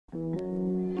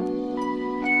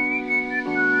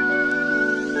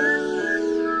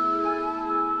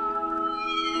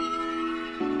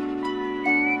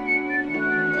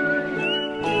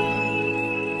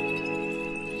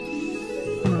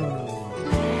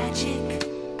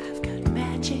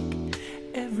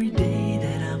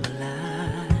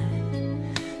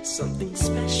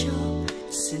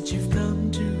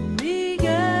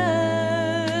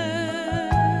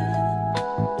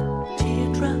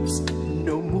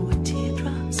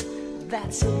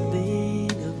It's a thing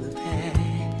of the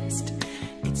past.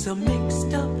 It's a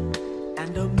mixed up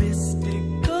and a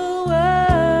mystical world.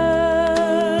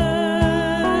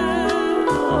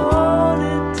 All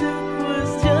it took was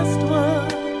just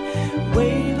one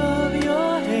wave of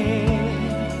your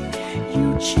hand.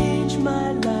 You changed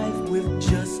my life with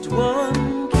just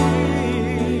one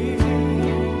kiss.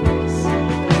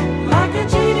 Like a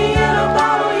genie in a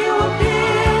bottle, you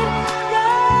appeared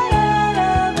right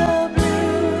out of the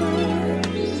blue.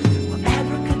 Well,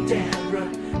 abracadabra,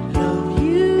 love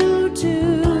you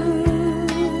too.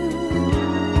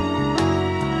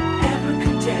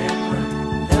 Abracadabra,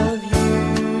 love you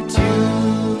too.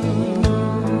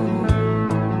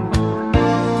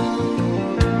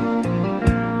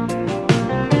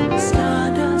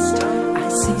 Stardust, I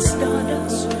see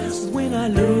stardust when I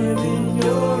look in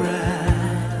your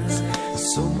eyes.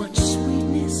 So much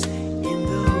sweetness in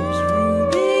those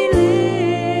ruby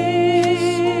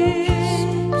lips.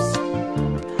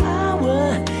 Power,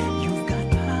 you've got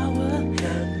power,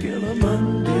 girl, I'm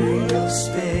under your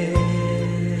spell.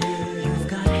 You've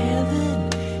got heaven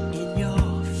in your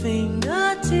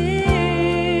fingertips.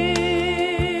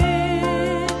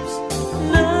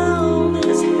 Now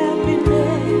there's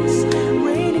happiness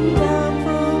raining down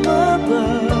from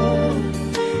above.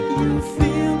 You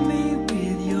fill me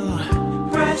with your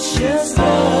precious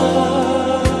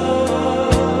love.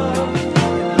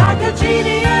 Like a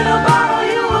genie in a bottle,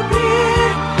 you appear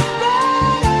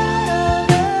right out of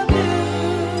the blue.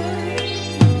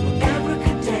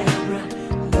 Abracadabra,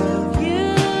 love you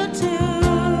too.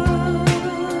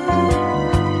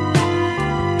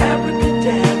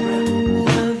 Abracadabra,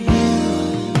 love you.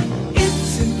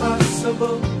 It's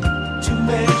impossible to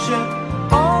measure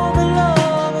all the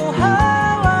love or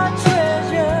how I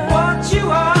treasure what you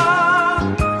are.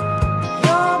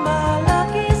 You're my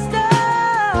lucky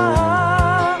star.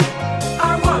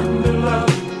 I wonder,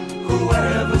 love,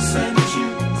 whoever sent you,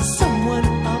 someone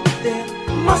up there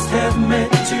must have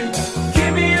meant to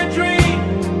give me a dream.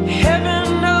 Heaven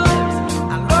knows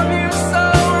I love you so,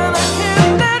 and I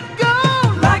can't let go.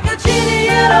 Like a genie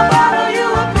in a bottle, you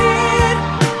appeared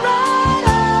right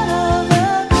out of the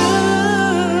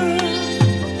blue.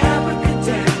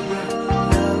 Abracadabra,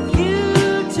 love you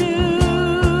too.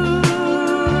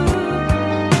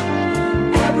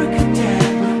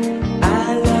 Abracadabra, I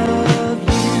love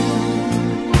you.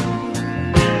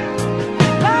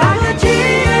 Like a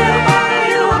genie in a bottle,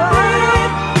 you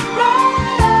appeared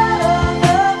right out of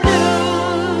the blue.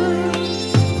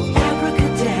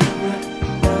 Abracadabra,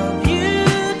 love you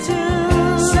too.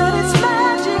 Said it's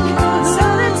magic,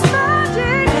 said it's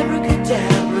magic.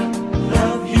 Abracadabra,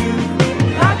 love you.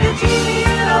 Like a genie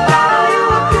in a bottle, you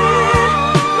appeared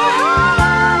right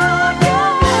out of the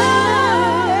blue.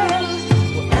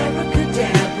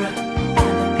 Abracadabra,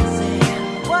 alakazam.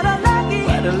 What a lucky,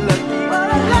 what a lucky, what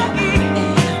a lucky.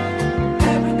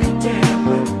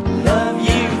 Abracadabra, love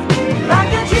you.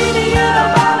 Like a genie in a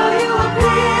bottle, you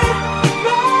appeared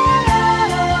right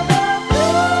out of the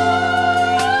blue.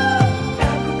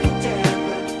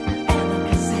 Abracadabra,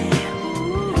 alakazam.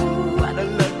 What a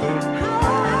lucky.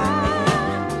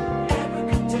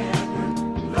 Abracadabra,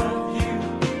 love you.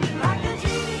 Like a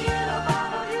genie in a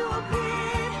bottle, you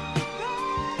appeared right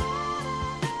out of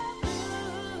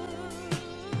the blue.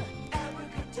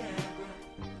 Abracadabra,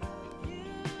 love you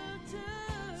too.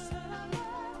 Said I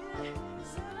love you,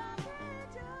 said I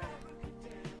need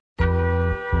you.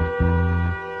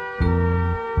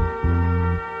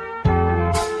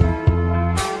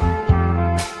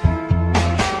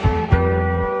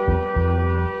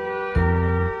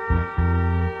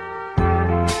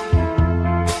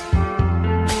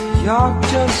 You're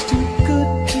just too good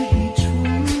to be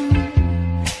true.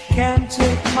 Can't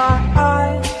take my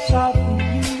eyes off of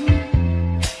you.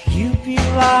 You'd be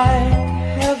like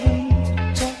heaven to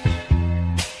touch.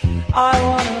 I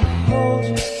wanna hold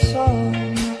you so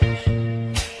much.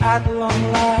 At long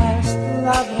last,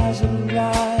 love has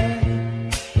arrived.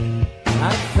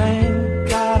 I thank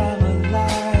God I'm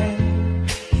alive.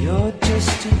 You're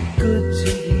just too good to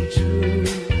be true.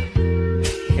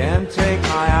 Can't take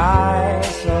my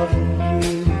eyes off of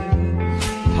you.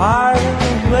 Pardon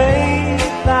the way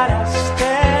that I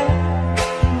stand.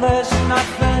 There's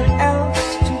nothing else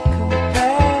to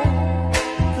compare.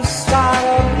 The sight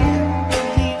of you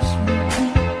leaves me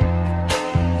weak.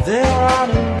 There are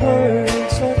no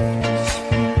words left to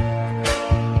speak.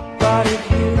 But if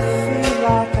you feel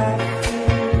like I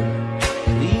feel,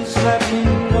 please let me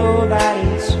know that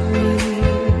it's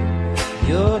real.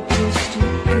 You're just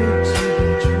too good to be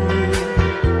true.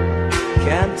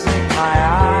 Can't take my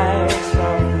eyes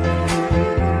off of you.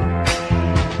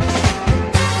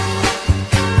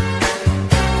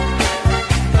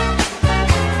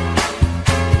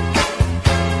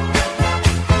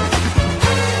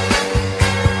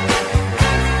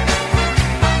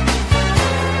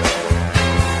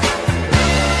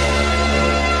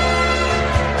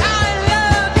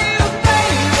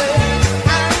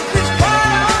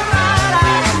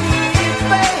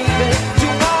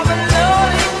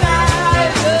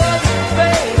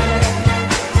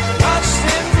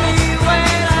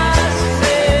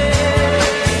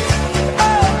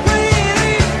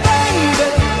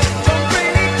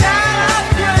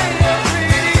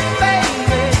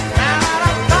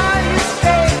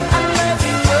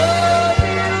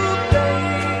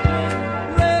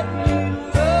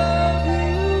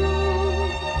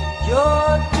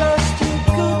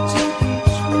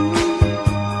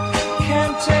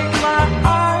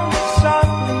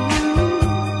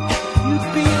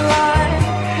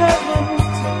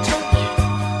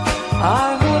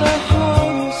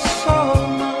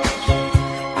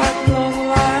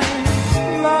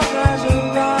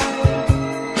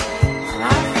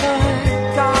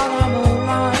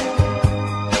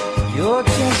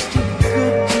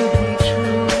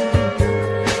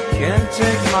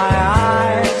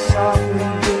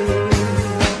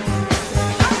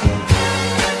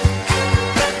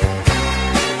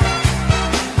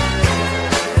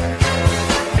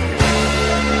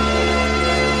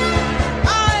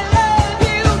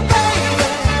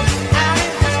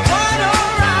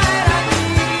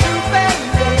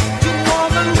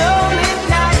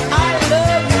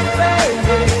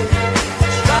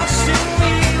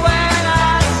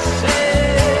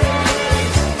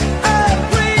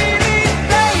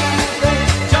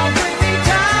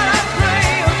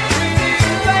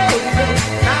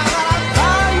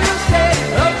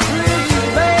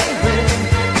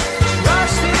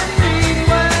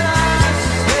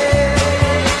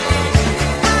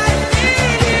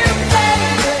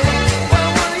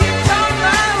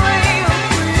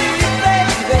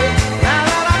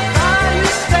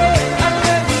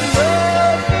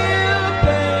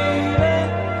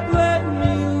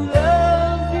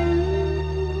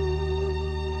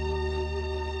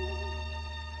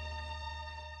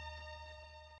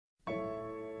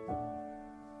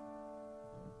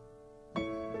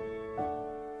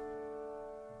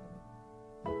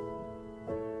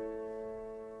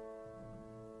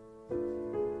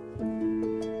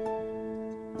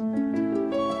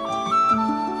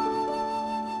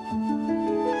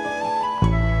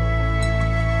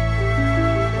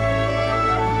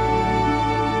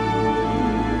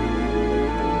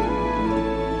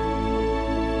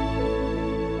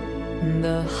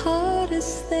 The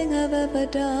hardest thing I've ever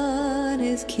done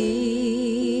is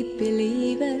keep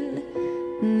believing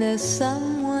there's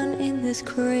someone in this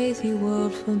crazy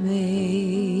world for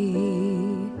me.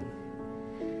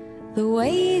 The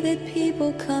way that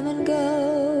people come and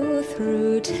go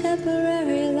through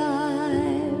temporary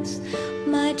lives,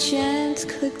 my chance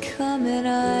could come and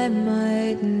I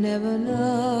might never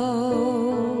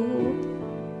know.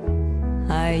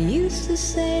 I used to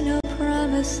say no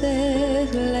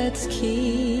promises, let's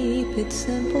keep it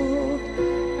simple,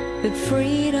 but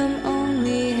freedom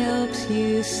only helps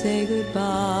you say goodbye.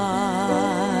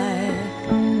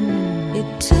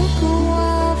 It took a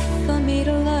while for me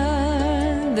to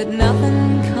learn that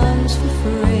nothing comes for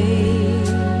free.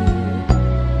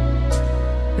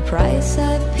 The price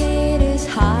I've paid is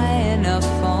high enough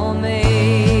for me.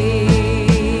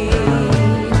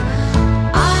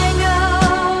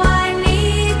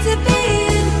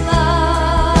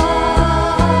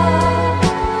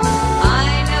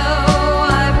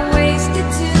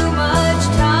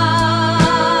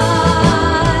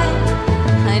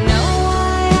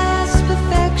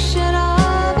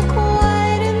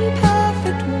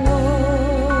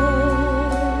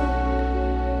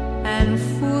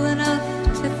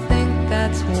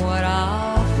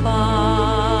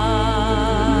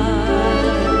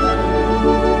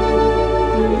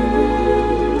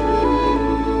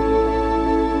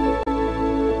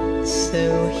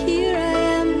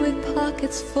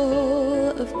 Full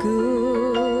of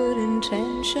good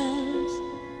intentions,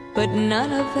 but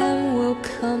none of them will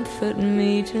comfort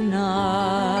me tonight.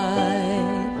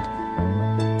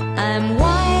 I'm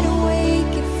wide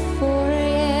awake at 4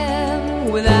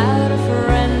 a.m. without a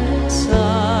friend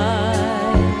inside.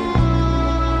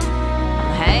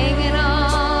 I'm hanging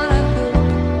on a hook,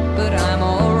 but I'm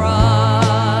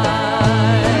alright.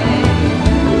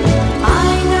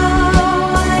 I know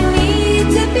I need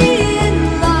to be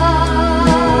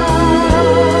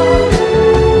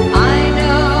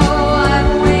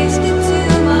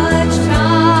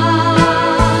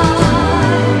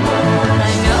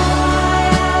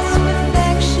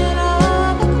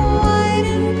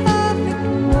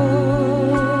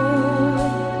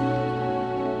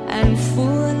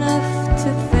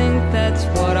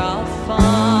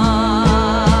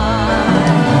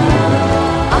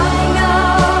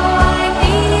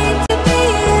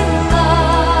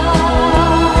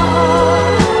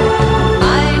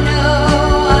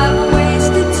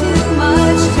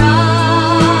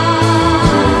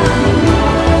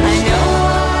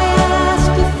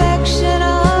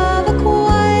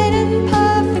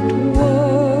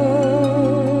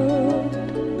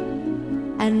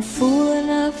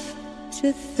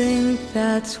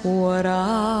that's what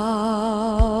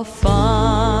I'll find.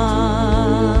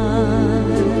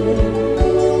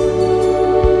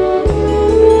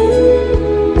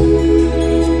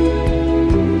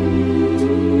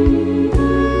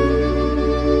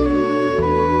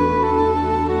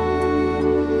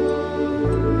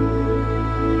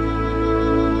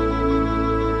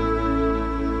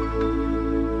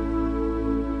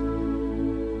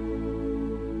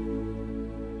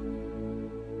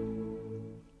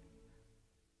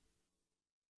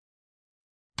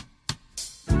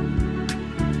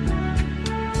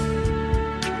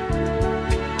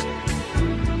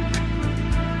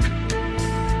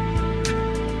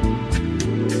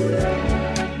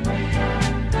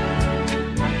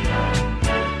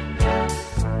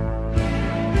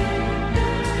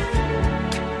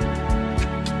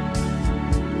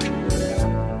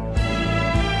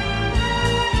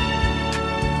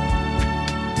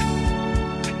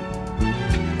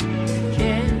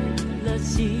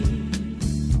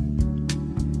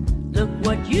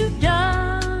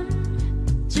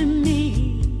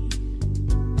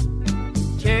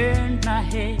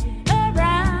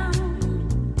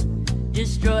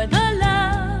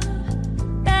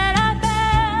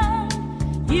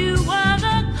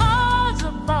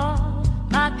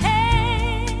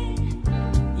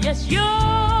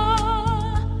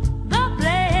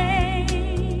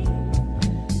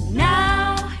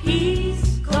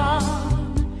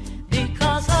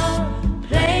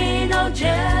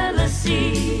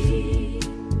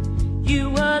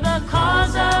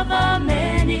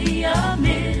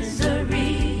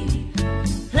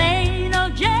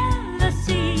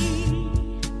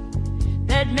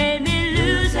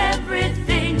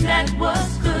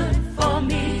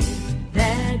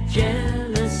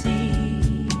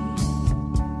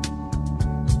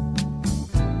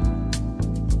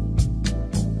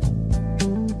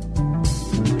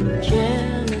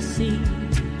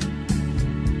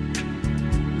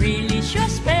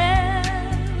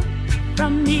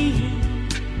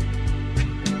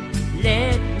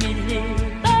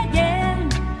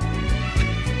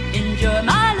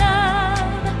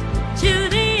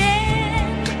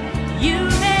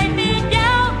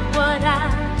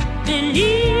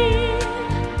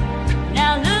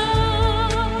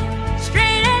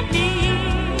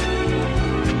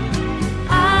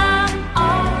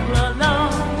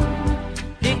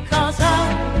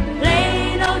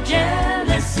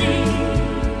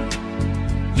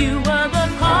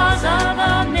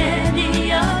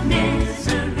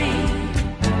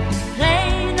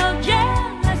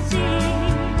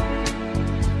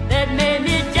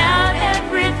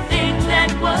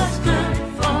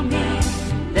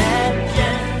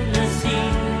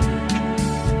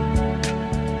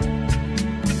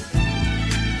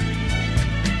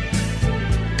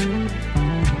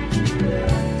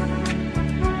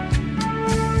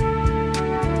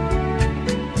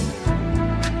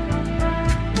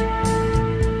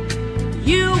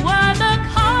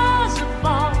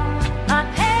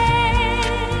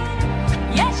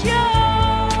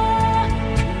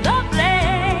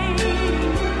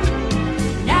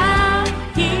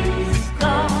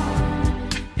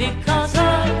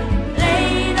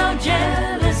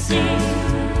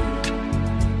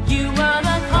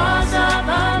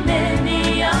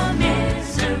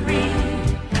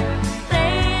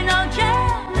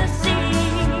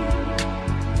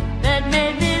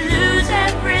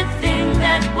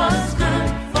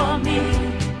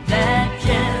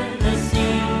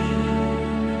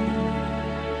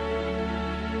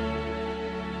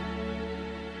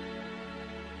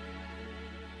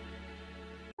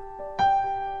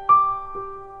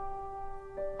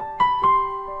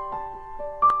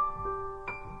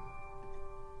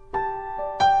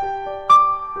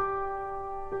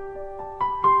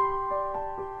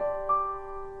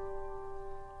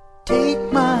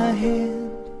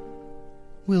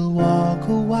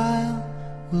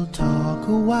 we'll talk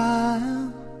a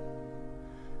while.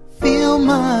 Feel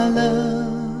my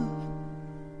love,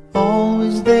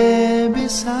 always there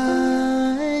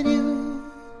beside you.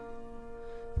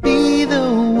 Be the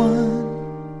one,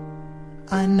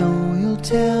 I know you'll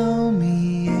tell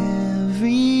me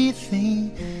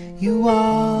everything. You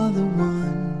are the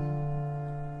one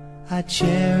I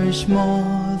cherish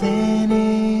more than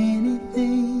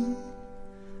anything.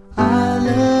 I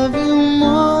love you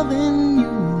more than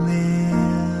you'll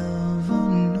ever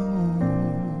know.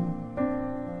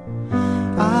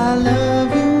 I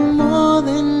love you more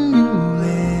than you'll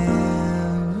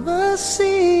ever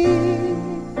see,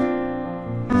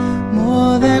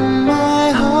 more than my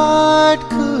heart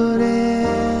could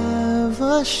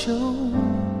ever show.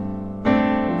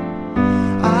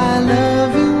 I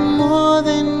love you more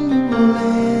than you'll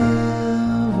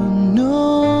ever know.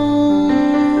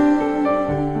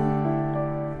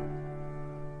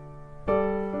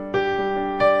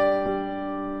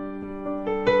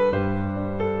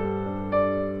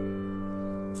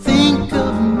 Think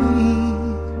of me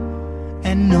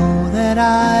and know that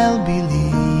I'll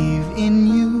believe in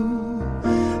you.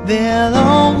 There'll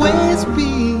always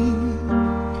be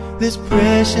this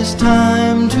precious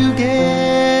time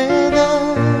together.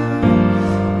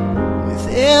 With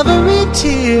every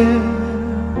tear,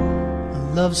 a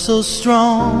love so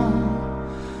strong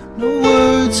no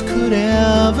words could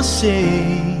ever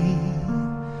say.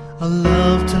 A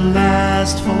love to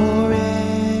last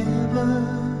forever.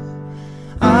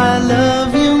 I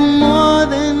love you more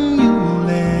than you'll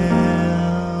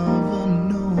ever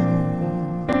know.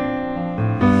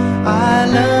 I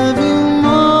love you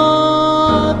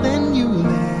more than you'll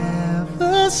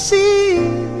ever see,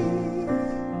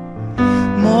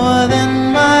 more than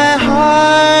my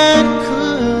heart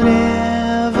could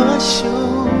ever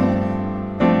show.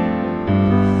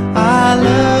 I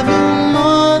love you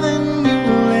more than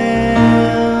you'll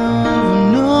ever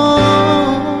know.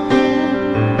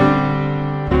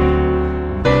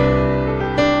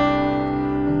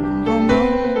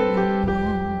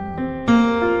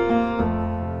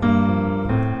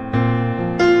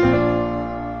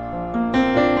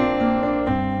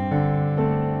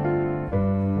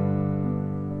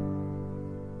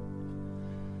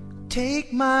 Take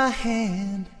my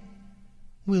hand,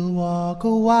 we'll walk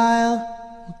a while,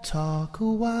 we'll talk a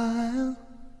while.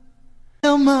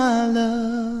 Feel my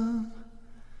love,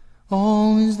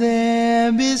 always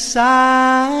there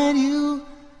beside you.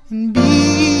 And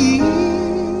be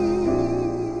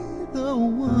the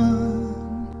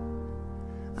one,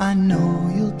 I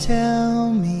know you'll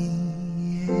tell me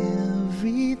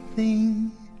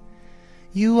everything.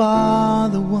 You are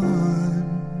the one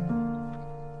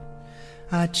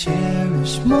I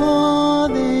cherish more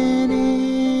than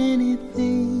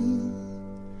anything.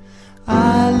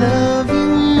 I love you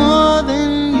more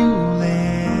than you'll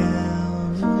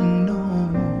ever know.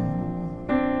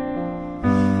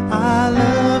 I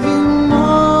love you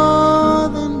more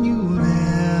than you'll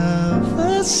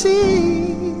ever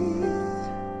see,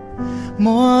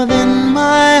 more than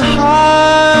my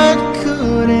heart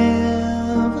could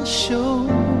ever show.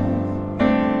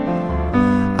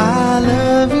 I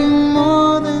love you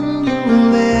more than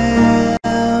you'll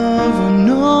ever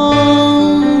know.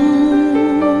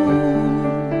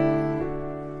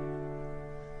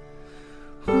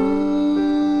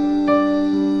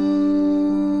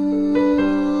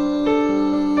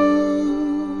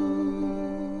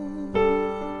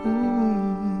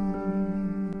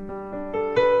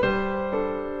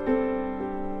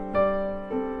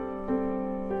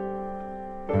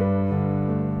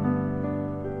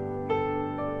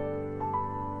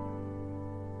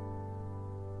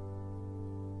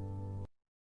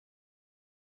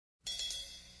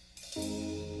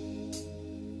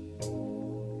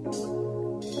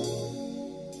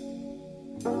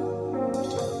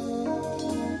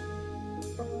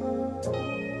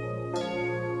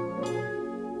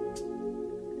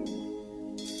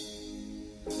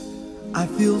 I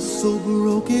feel so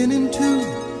broken in two,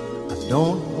 I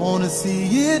don't wanna see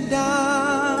it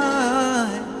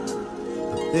die.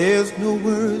 But there's no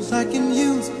words I can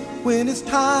use when it's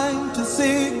time to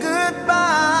say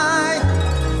goodbye.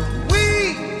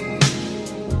 We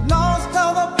lost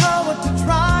all the power to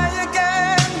try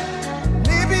again.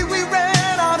 Maybe we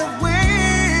ran out of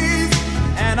ways,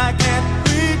 and I can't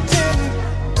pretend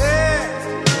there's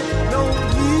no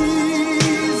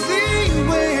easy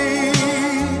way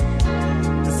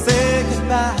to say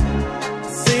goodbye, to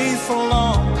say so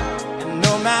long, and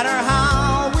no matter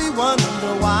how we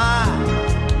wonder why.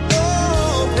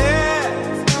 Oh,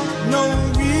 there's no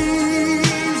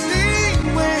easy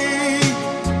way.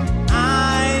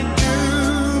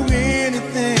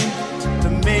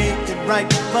 right,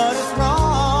 but it's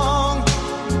wrong,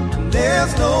 and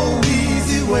there's no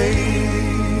easy way.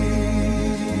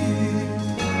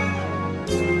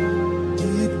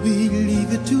 Did we leave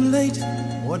it too late,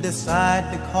 or decide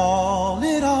to call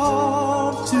it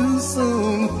off too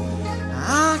soon?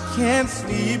 I can't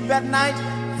sleep at night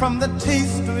from the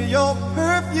taste of your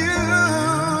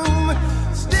perfume,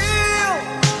 still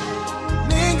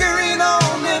lingering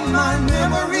on in my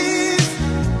memories,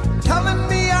 telling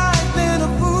me I've been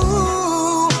a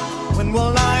fool. When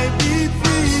will I be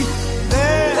free?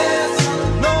 There's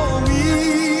no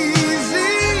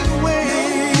easy way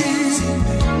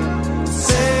to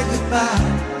say goodbye,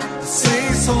 to say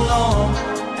so long,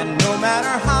 and no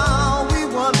matter how we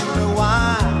wonder why.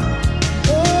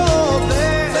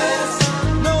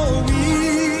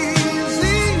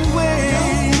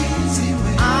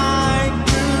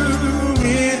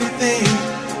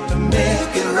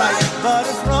 But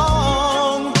it's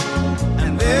wrong,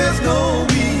 and there's no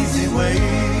easy way.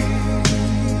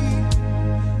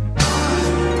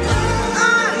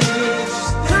 I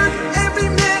hurt every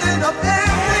minute of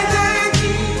every day,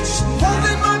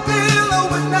 holding my pillow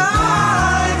at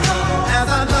night as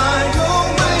I lie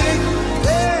awake.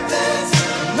 There's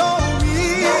no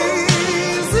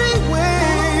easy way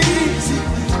to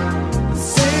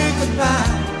say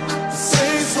goodbye, to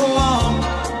say so long,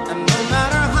 and no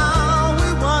matter how.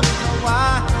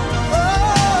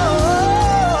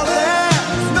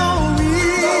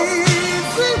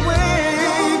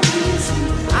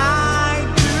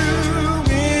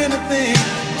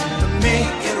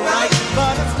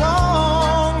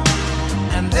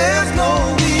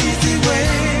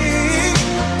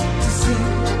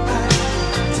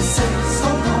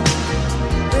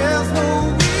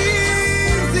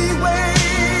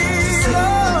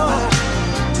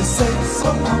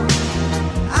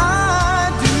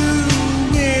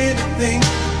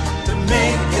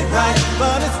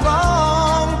 But it's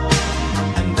wrong,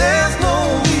 and there's no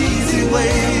easy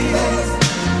way.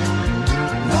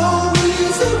 No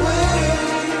easy way.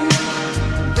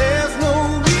 There's no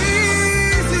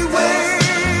easy way.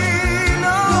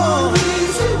 No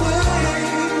easy way.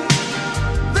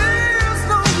 There's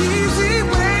no easy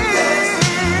way.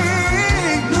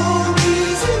 No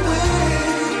easy way.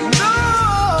 No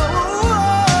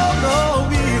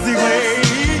easy way.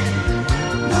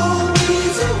 No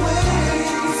easy way.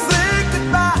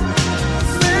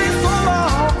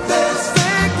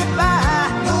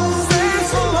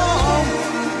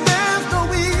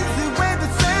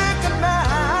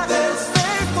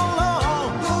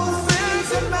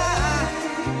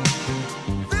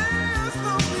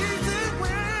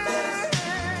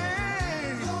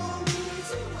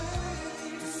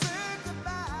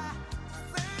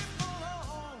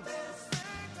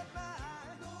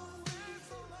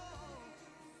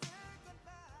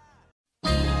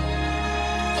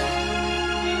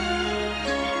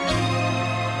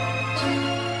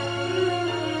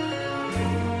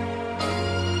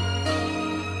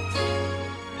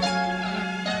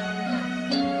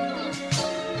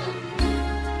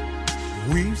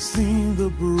 We've seen the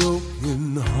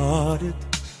broken-hearted,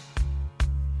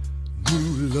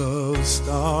 new love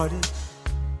started,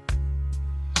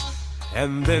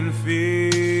 and then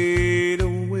fade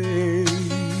away.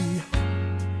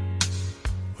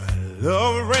 Well,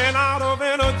 love ran out of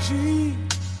energy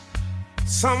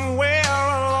somewhere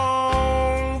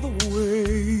along the way.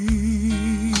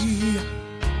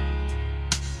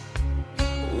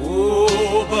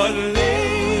 Oh, but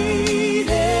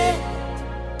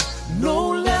no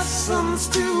lessons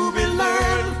to be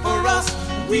learned for us.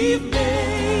 We've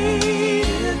made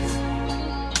it.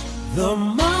 The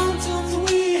mountains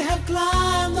we have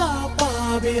climbed are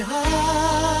far behind.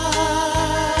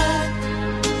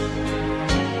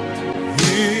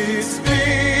 It's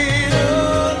been a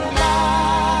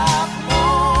lifelong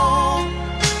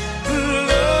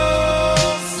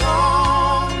love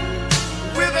song,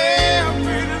 with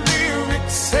every lyric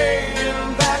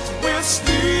saying that we're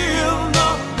still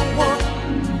number one.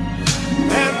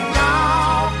 And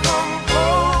now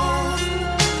composed,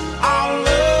 our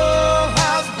love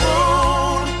has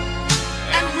grown,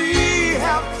 and we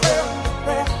have traveled the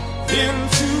path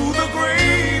into the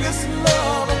greatest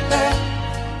love affair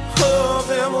of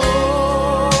them all.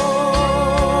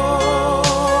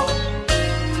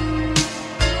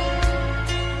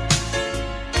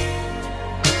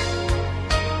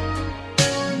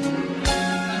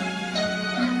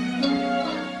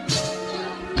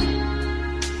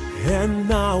 And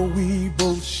now we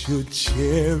both should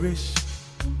cherish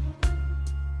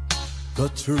the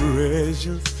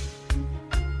treasures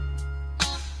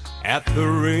at the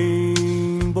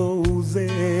rainbow's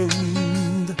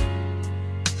end.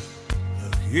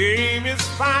 The game is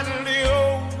finally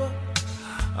over,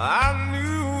 I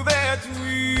knew that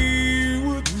we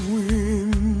would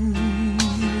win.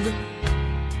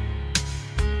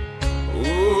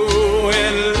 Oh,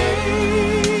 and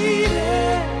lady,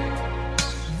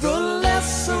 the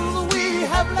lessons we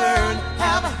have learned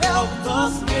have helped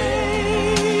us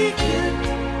make it.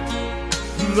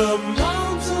 The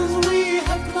mountains we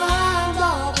have climbed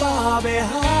are far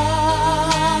behind.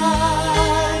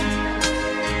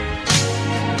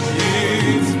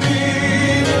 It's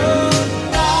been a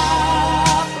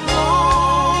lifelong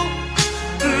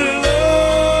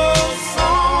love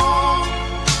song,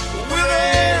 with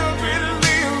every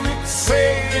lyric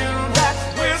saying that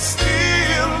we're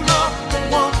still number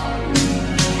one.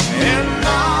 And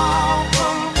now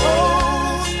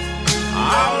composed,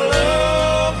 our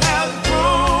love has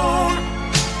grown,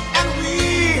 and we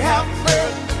have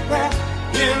turned back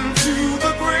into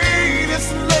the greatest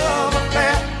love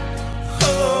affair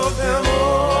of them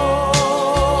all.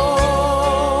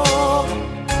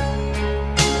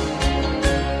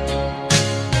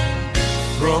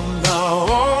 From now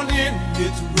on in,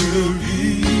 it will be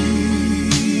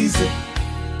easy,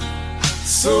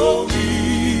 so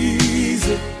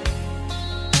easy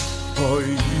for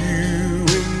you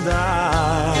and I.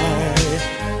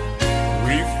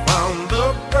 We found the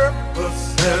purpose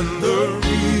and the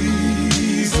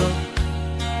reason.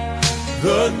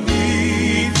 The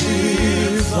need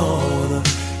is on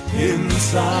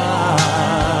inside.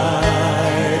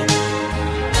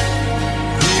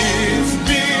 It's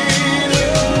been a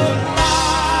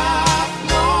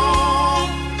lifelong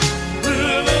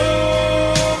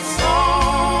love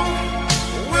song,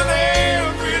 with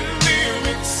every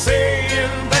lyric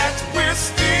saying that we're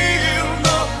still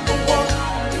number one.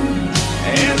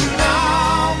 And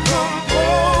now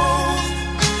composed,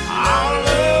 our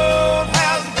love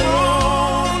has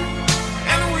grown,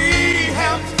 and we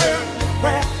have turned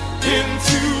back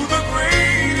into the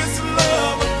greatest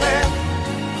love affair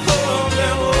of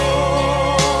them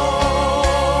all.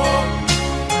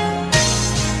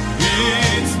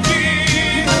 It's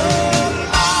been a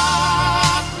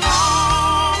lifelong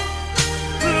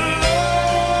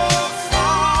love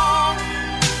song,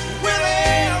 with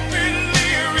every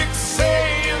lyric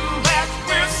saying that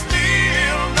we're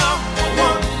still number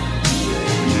one.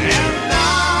 And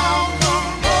now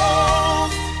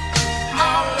composed,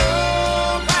 our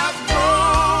love has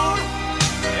grown,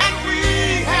 and we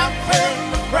have turned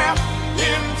the craft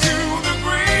into the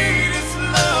greatest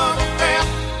love affair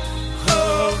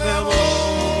of them all.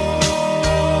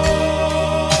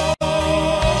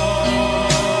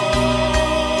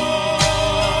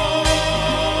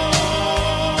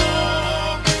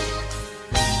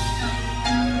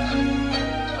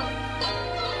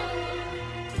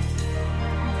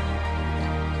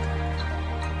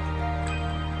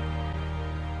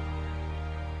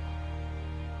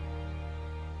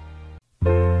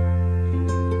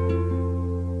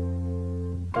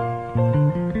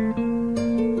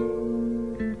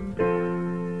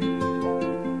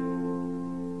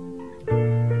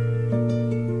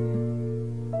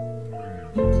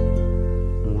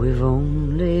 We've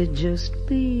only just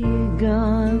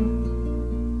begun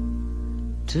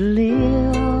to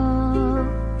live.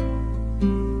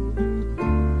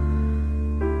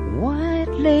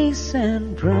 White lace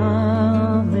and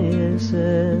promises,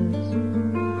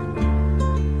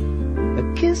 a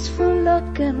kiss for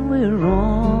luck, and we're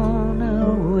on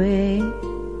our way.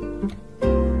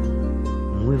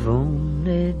 We've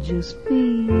only just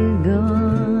begun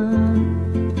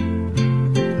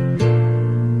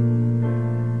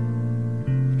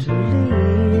to live.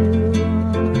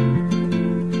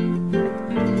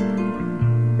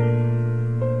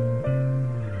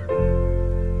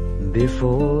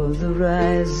 Before the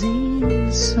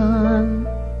rising sun,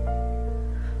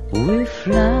 we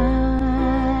fly.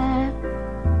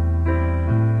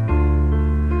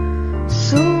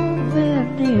 So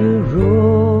many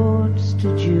roads to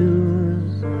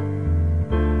choose.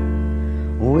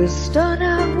 We start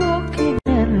out walking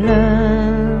and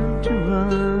learn to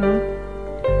run.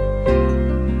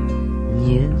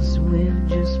 Yes, we've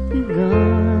just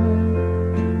begun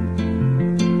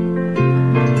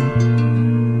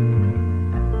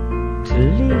to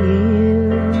live.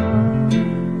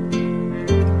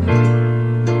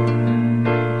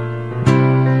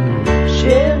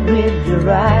 Sharing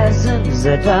horizons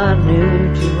that are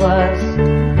new to us,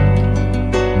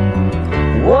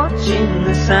 watching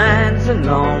the signs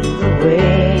along the way,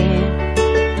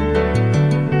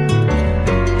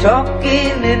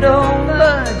 talking it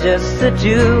over, just the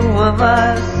two of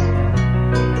us,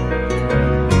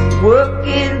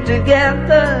 working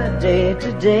together day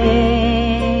to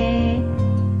day.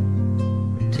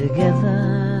 together.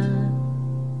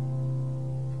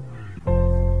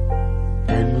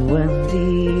 And when the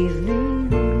evening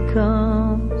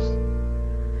comes,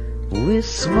 we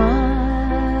smile.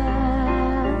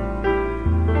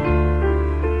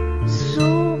 So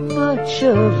much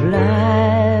of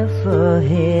life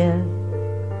ahead.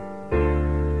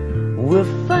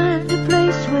 We'll find a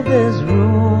place where there's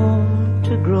room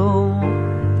to grow.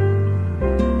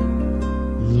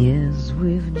 Yes,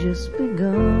 we've just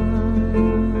begun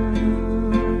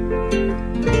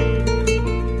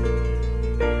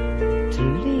to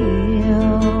live.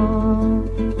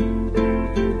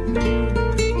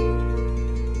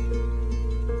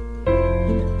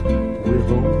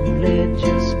 We've only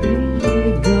just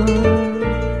begun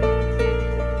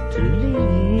to live.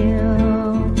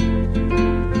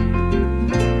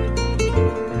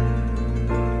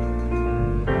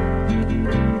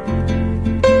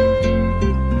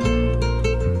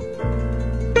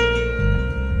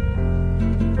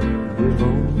 We've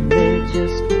only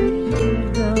just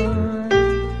begun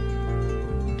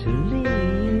to live.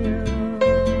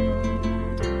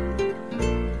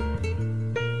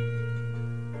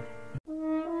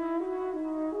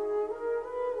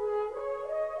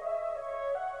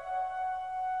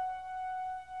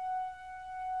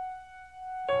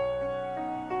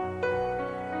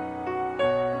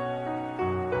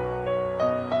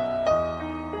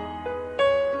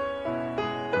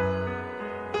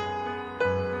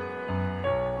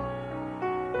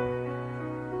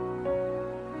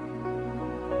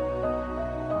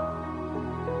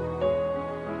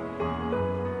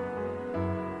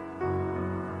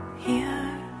 Here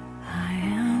I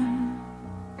am,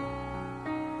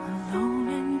 alone,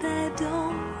 and I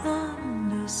don't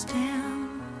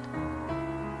understand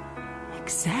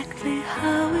exactly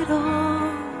how it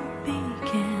all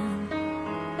began.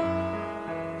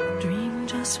 The dream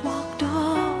just walked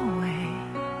away.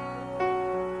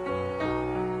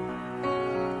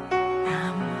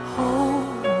 I'm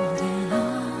holding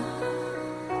on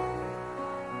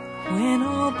when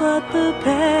all but the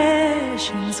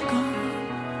passion's gone.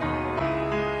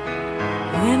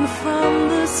 When from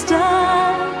the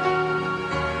start,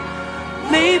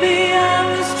 maybe I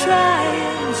was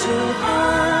trying too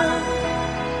hard.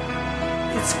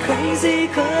 It's crazy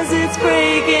 'cause it's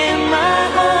breaking my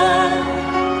heart.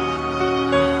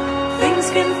 Things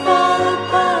can fall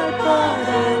apart, but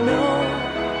I know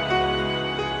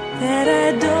that I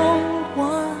don't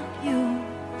want you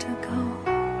to go.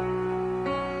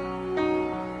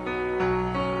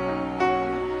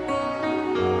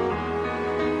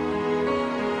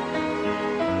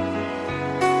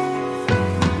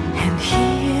 And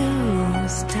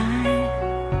heroes die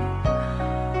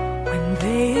when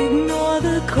they ignore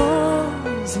the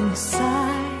cause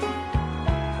inside,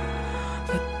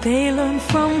 but they learn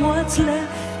from what's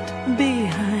left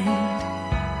behind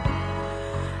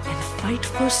and fight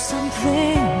for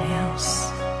something else.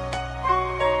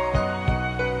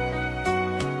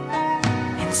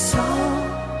 And so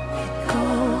it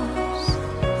goes,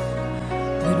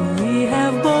 but we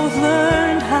have both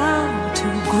learned how to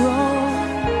grow.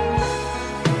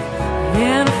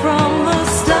 And from the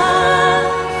start,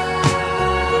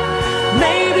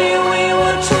 maybe we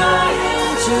were trying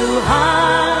too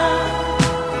hard.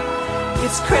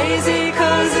 It's crazy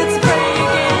 'cause it's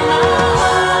breaking our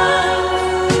hearts.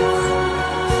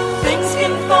 Things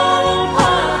can fall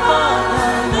apart, but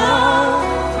I know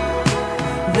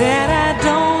that I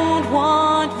don't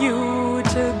want you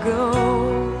to go.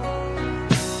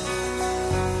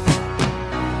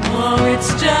 Oh,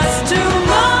 it's just too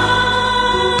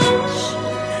much,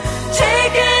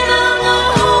 taking on the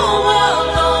whole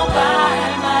world all by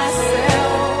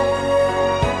myself.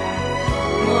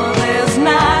 Well, there's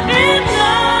not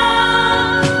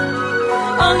enough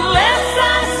unless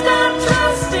I start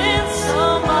trusting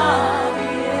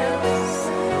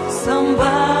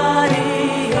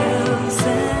somebody else,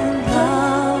 and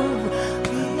love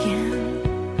again.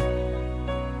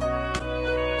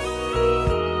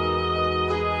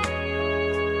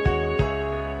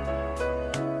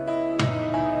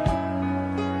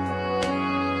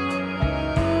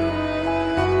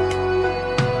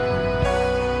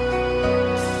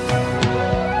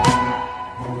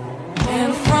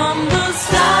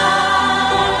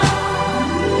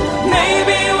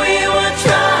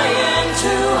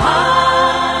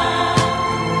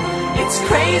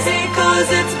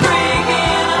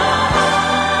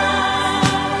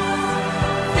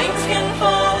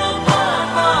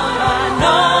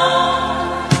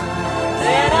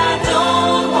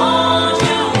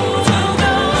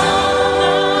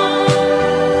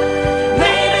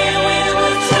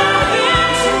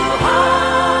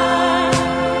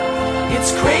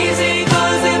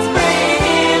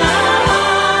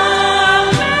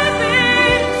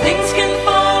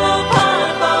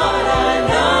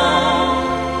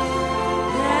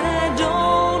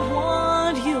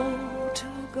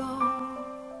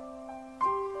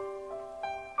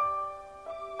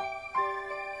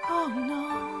 Oh no,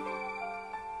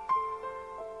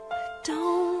 I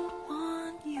don't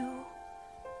want you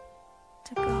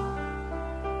to go.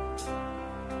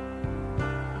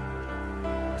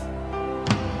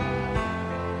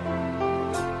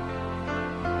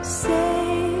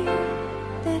 Say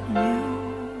that you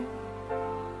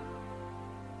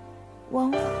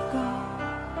won't go.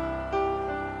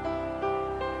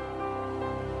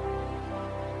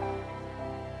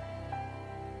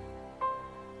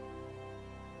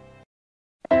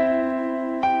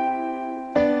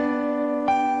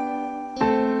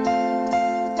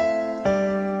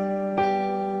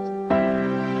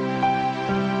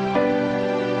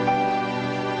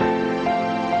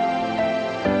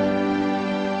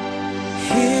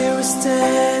 Here we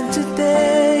stand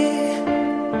today,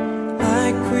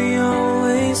 like we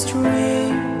always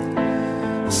dreamed,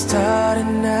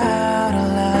 starting out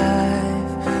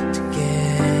alive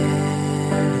together.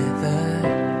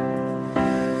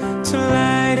 To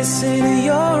light is in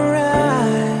your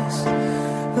eyes,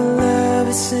 the love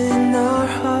is in our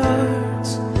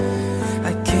hearts.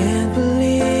 I can't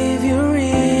believe you're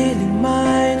really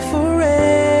mine forever.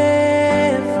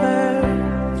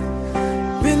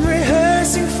 Been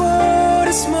rehearsing for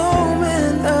this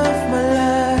moment of my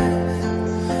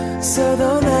life, so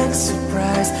don't act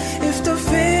surprised if the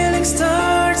feeling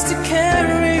starts to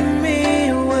carry me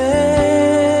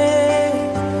away.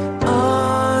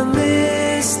 On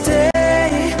this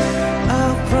day,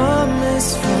 I'll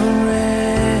promise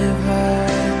forever.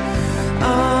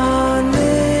 On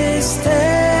this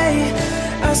day,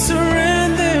 I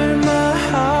surrender my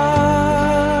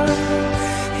heart.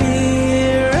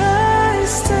 Here I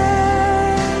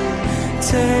stand,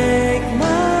 take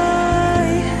my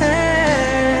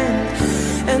hand,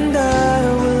 and I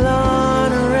will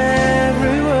honor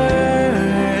every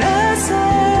word I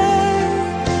say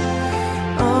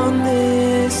on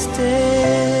this day.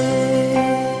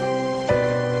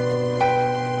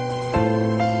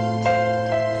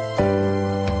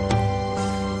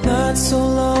 Not so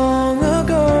long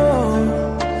ago,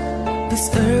 this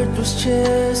earth was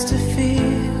just a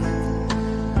field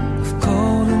of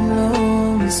cold and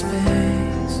lonely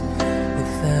space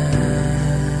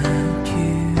without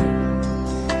you.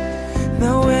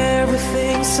 Now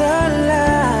everything's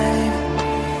alive,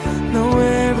 now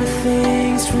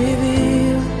everything's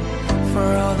revealed. For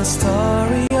all the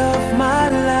story of my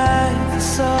life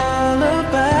is all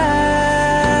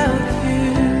about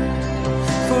you.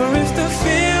 For if the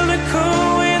feel the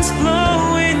cold winds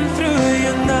blowing through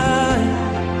your night,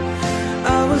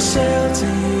 I will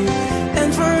shelter you and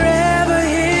forever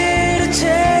here to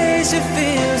chase your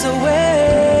fears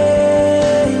away.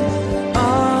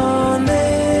 On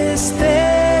this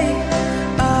day,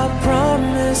 I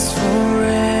promise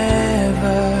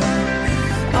forever.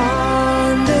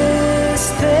 On this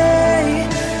day,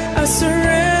 I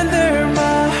surrender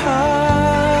my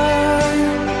heart.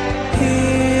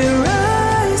 Here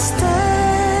I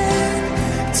stand,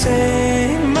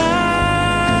 take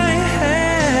my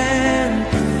hand,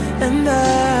 and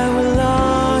I will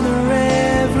honor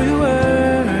every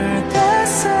word I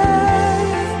say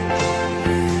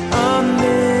on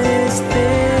this day.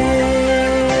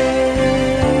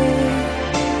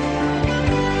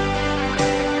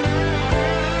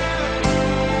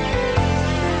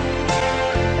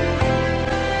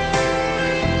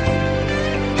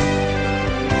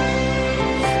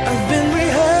 I've been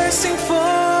rehearsing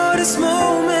for this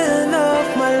moment of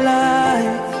my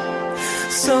life,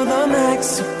 so don't act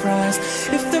surprised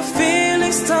if the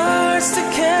feeling starts to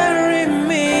carry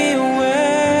me away.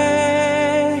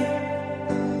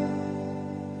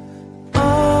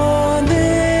 On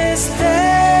this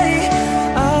day,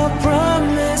 I'll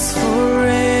promise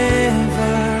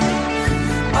forever.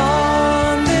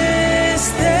 On this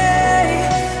day,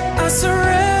 I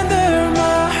surrender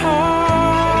my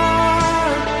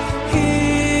heart.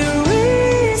 Here we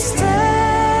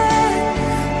stand,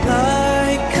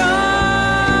 like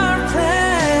our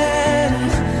plan,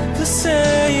 to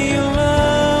say you'll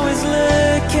always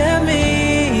look at me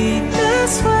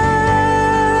this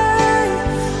way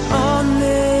on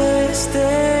this day.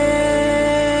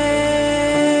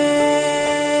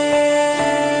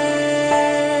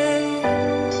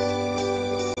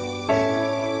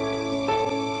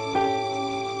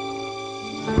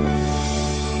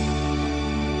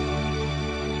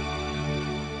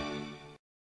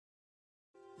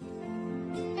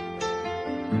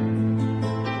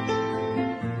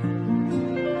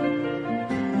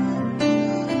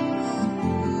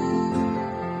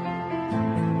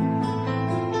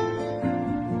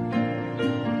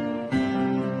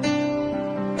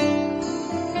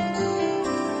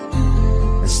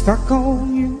 Stuck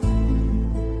on you,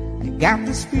 Got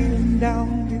this feeling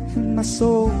down deep in my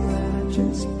soul and I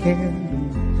just can't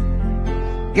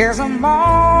lose. Guess I'm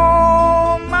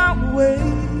on my way.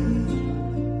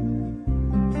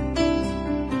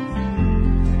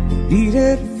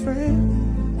 Needed a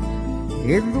friend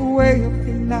in the way of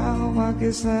me now. I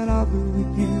guess that I'll be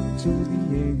with you to the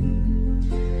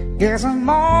end. Guess I'm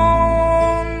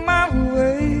on my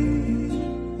way.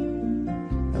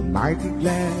 I might be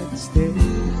glad to stay.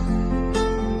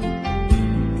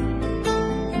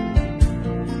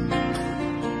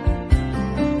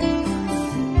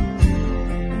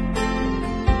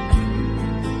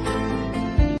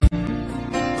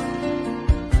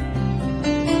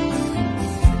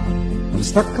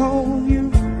 Stuck on you,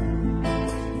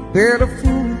 been a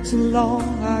fool too long.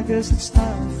 I guess it's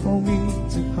time for me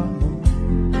to come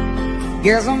home.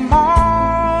 Guess I'm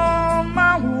on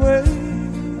my way.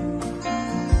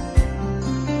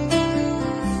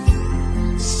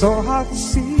 So hard to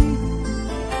see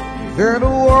that a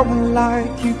woman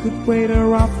like you could wait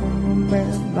around for a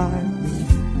man like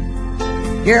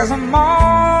me. Guess I'm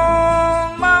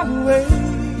on my way.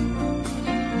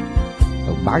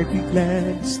 I might be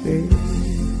glad to stay.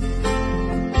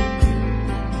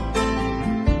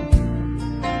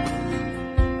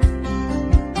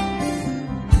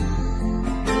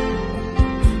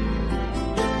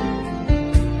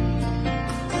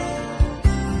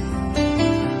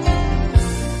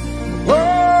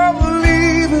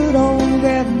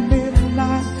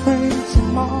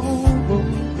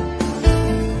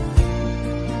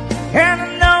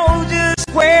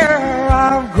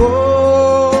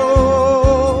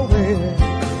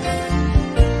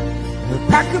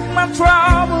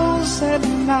 Troubles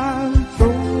and I'll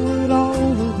throw it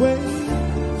all away.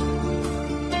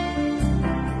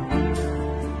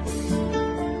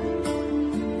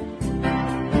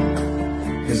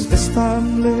 Cause this time,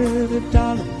 little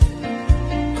darling,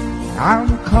 I'm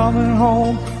coming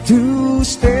home to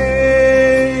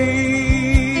stay.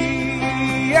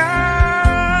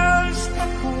 I'm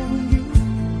stuck on you.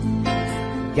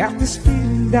 Got this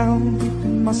feeling down deep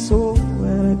in my soul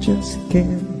and I just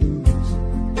can't.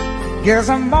 Guess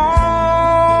I'm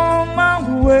on my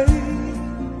way.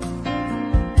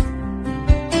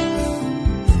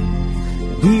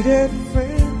 Needed a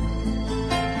friend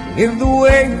in the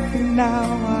way of me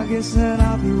now. I guess that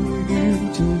I'll be with you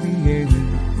till the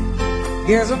end.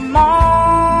 Guess I'm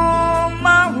on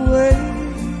my way.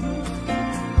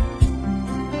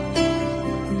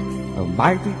 I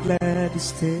might be glad to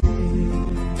stay.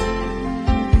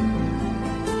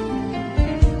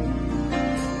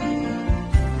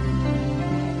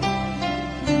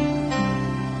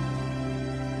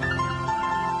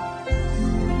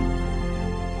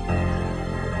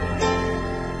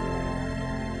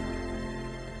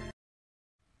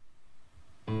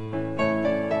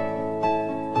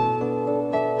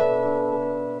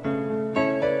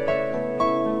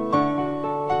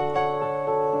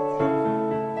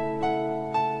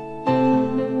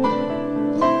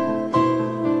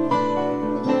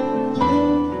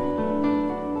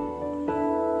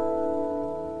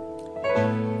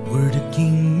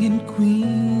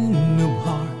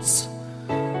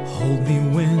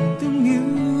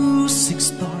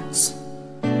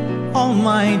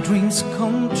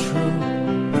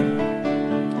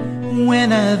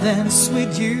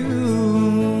 With you,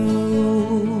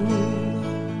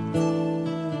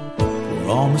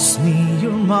 promise me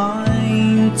you're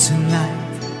mine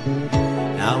tonight.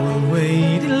 I will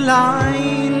wait in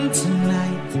line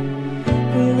tonight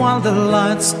while the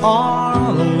lights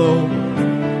are low.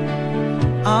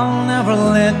 I'll never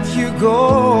let you go.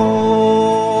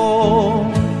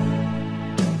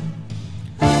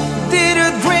 Did you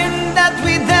dream that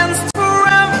we danced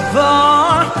forever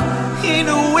in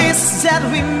a wish that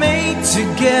we made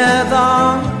together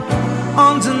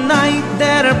on the night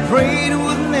that I prayed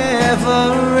would never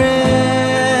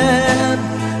end?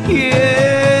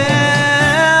 Yeah,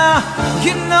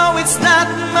 you know it's not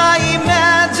my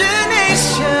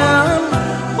imagination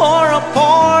or a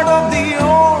part of the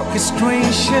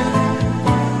orchestration.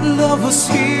 Love was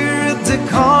here at the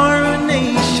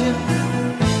coronation.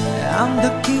 I'm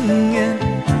the king and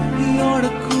you're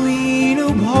the queen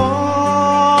of hearts.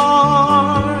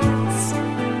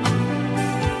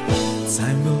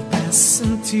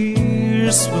 And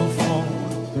tears will fall,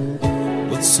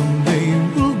 but someday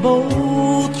we'll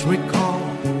both recall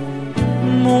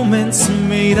moments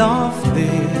made of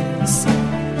this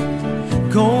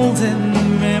golden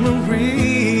memories.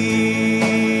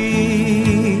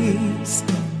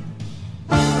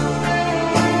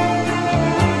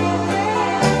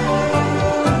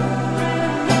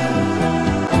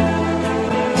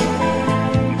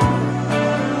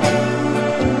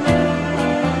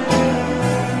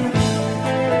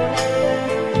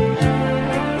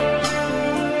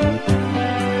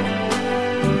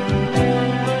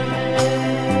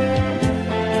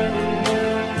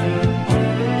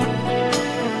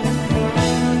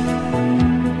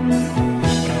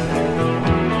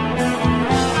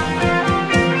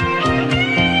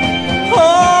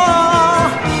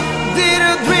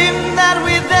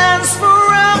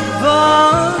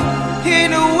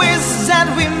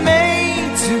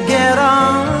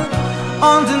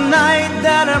 on the night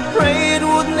that I prayed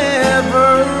would never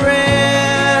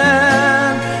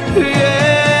end.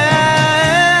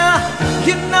 Yeah,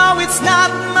 you know it's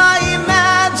not my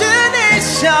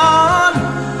imagination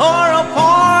or a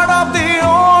part of the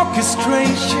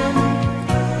orchestration.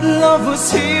 Love was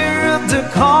here at the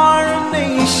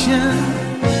coronation.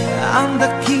 I'm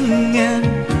the king and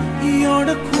you're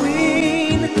the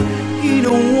queen in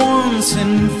once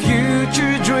and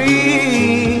future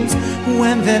dreams,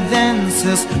 when the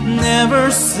dances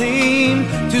never seem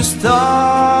to stop.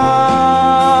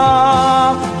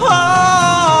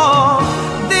 Oh,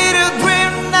 did you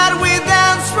dream that we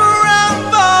dance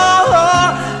forever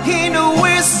in the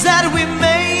wish that we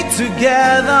made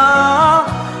together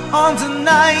on the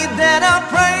night that I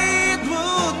prayed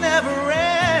would never end?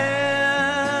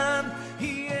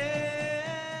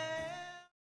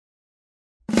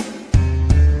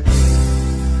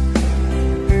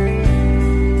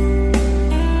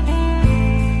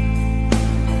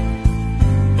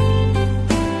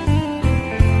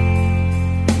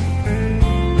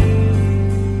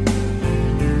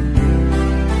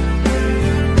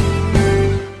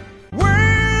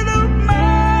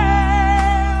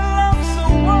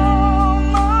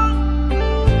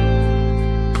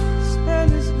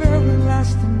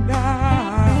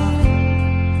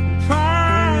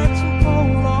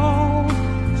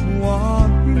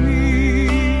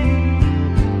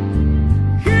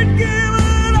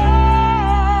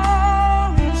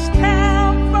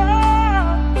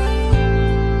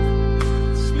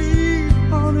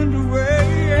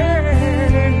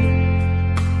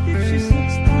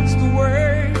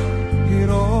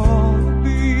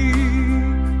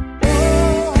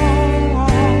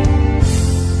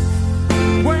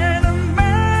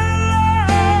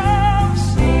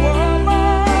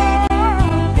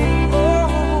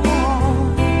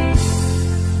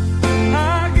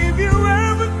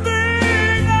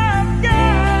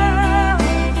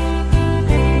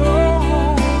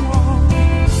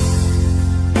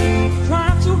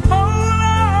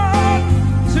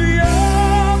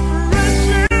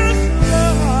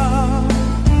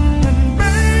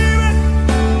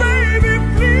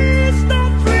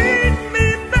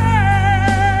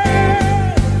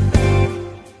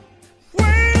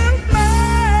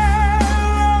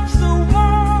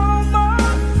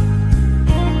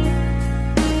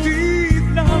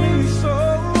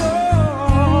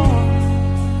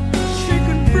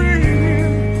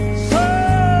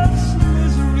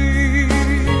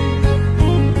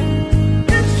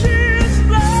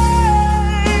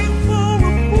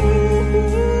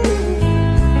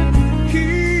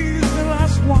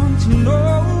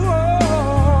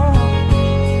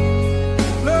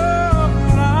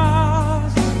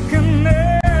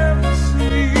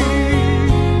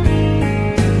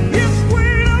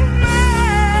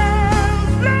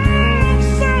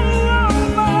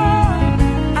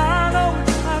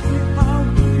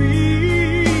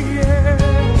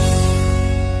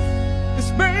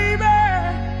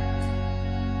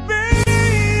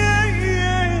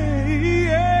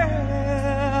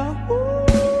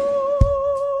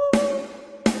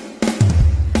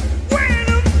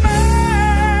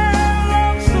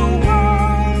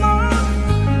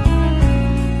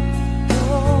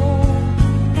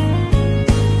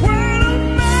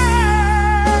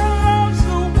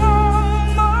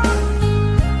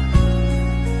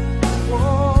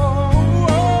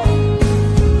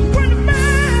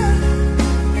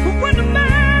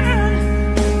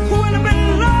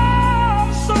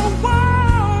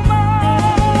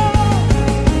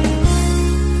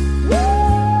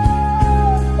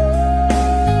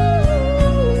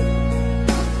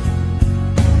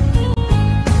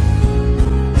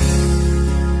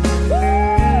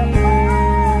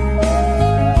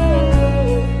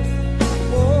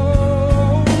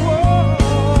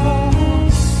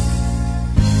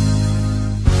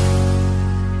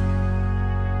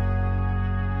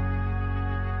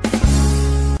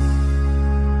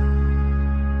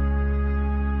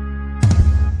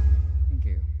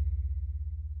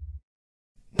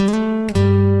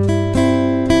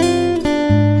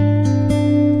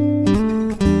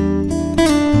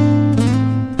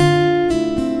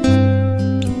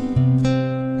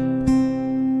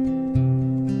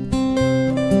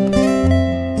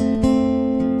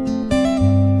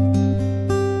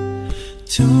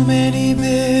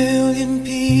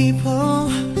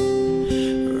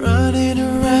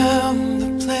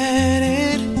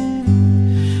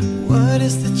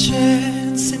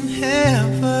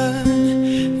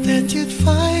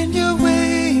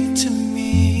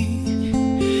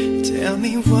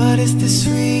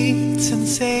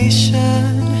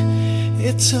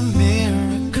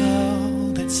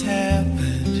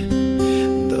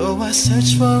 Though I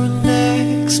search for an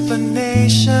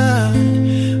explanation,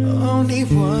 only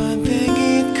one thing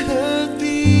it could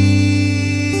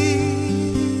be,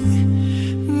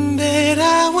 that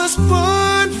I was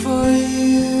born for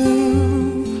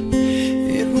you.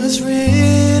 It was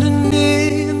written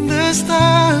in the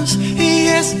stars.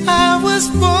 Yes, I was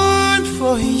born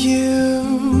for you,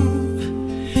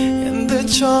 and the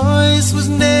choice was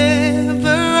never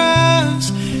ours.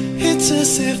 It's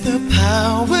as if the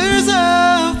powers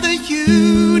of the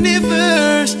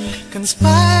universe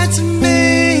conspire to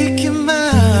make you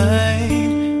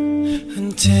mine.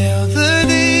 Until the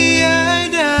day I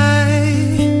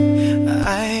die,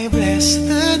 I bless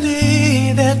the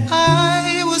day that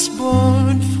I was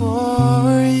born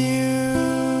for you.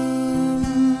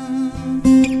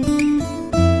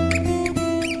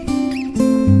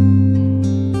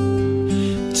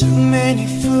 Too many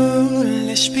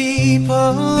foolish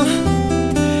people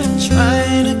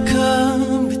trying to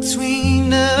come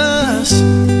between us.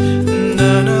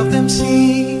 None of them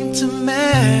seem to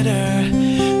matter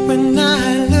when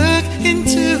I look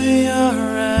into your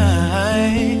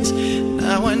eyes.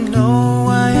 Now I know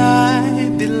why I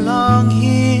belong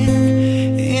here.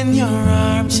 In your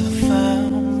arms I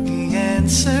found the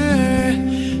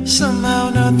answer. Somehow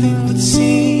nothing would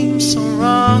seem so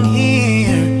wrong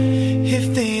here if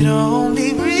they'd only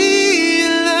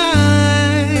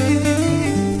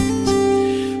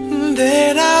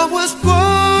that I was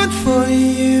born for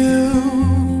you,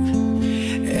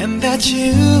 and that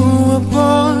you were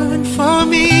born for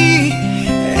me.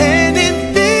 And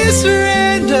in this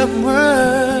random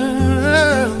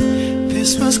world,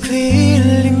 this was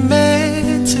clearly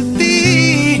meant to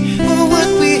be. What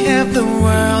we have the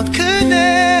world could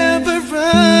never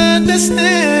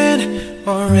understand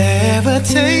or ever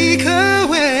take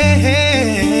away.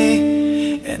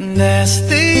 And as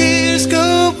the years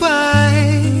go by,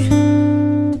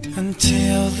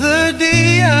 until the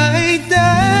day I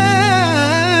die,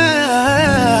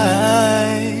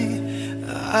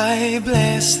 I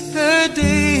bless the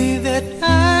day that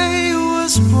I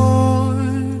was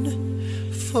born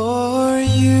for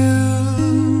you.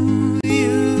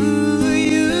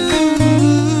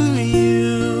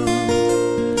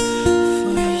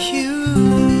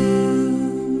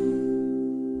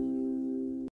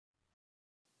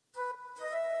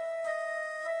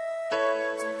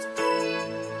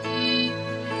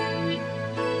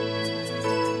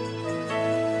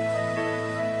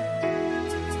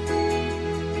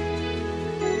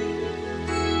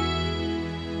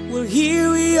 Well, here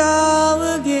we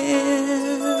are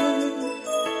again.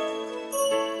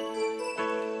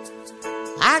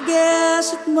 I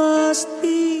guess it must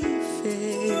be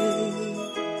fate.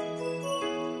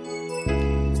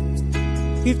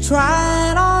 We've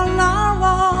tried on our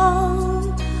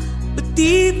own, but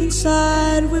deep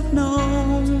inside we've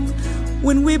known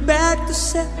when we're back to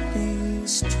set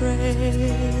things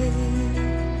straight.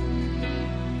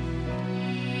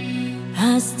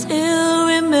 I still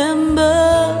remember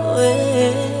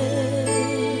when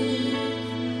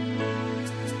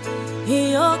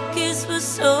your kiss was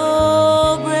so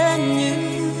brand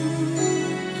new.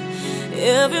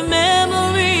 Every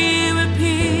memory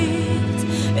repeats,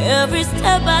 every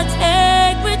step I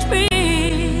take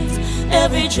retreats,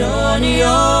 every journey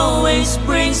always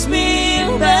brings me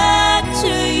back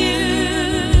to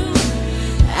you.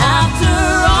 After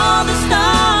all the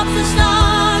stops and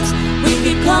starts, we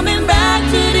keep coming back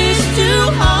to these two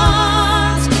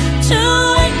hearts, two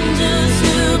angels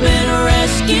who've been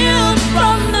rescued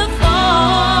from the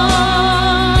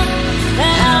fall.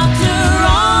 And after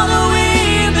all that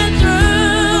we've been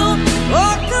through,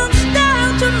 what comes down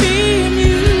to me and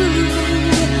you,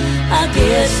 I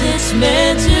guess it's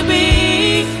meant to be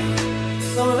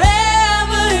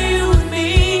forever, you and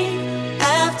me,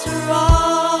 after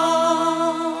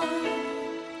all.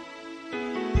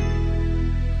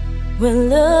 When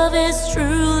love is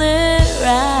truly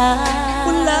right,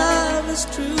 When love is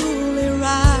truly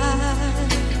right,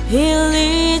 it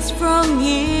leads from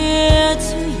year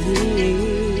to year.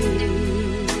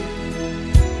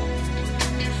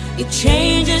 It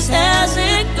changes as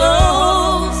it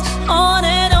goes, on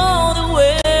and on the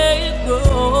way it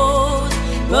goes,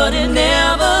 but it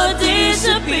never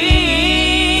disappears.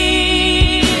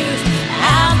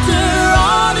 After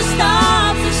all the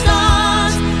stops and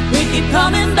starts, we keep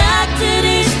coming back to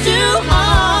these two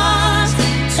hearts,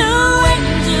 two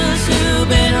angels who've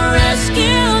been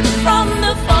rescued from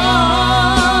the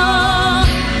fall.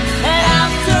 And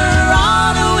after all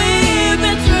that we've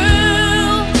been through,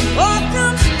 what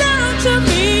comes down to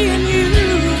me and you,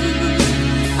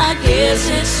 I guess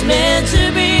it's meant to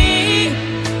be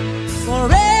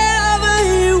forever,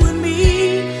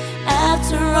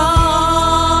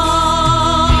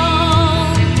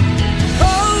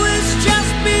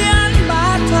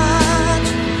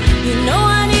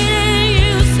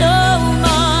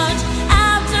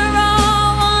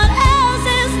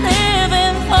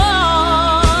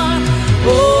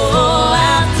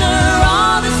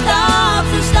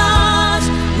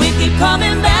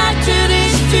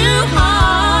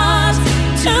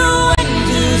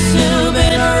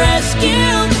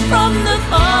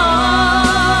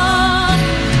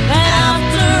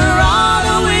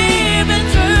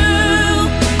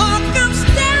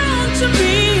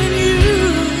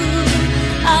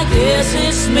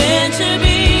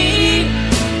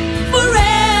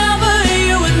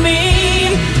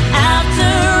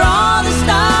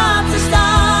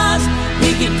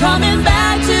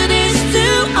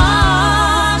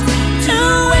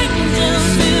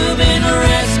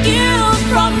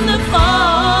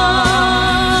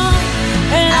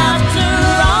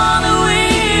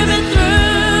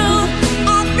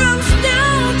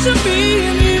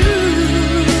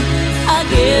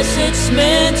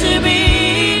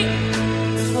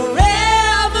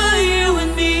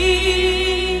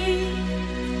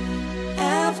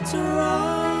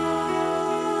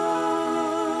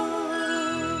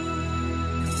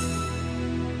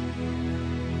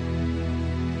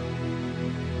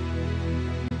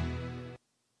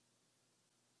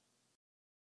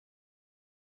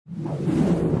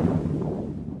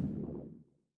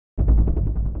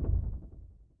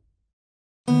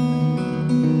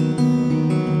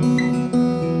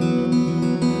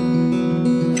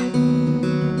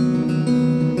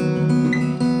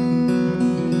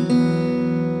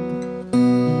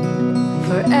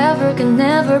 Forever can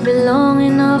never be long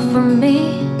enough for me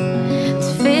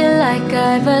to feel like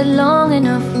I've had long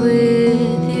enough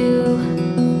with you.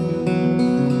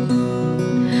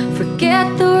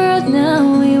 Forget the world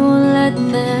now, we won't let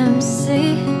them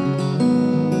see.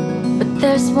 But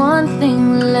there's one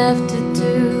thing left to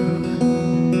do.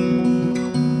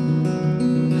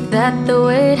 That the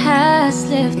weight has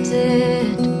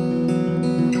lifted.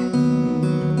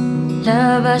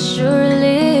 Love has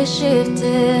surely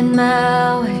shifted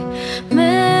my way. Marry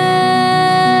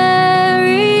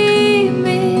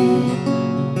me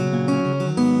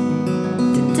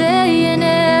today and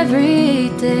every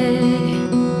day.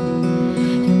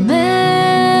 And marry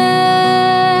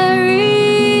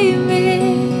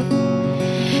me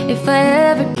if I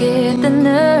ever get the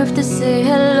nerve to say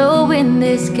hello in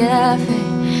this cafe.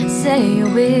 Say you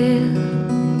will.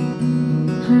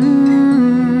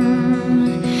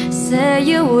 Say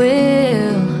you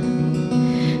will.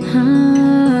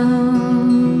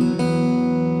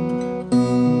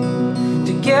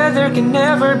 Together can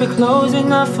never be close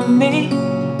enough for me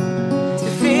to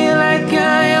feel like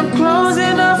I am close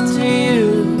enough to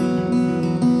you.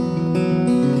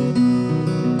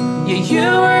 Yeah, you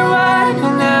were right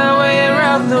when I wear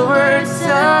out the words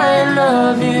I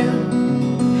love you.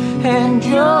 And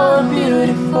you're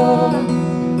beautiful.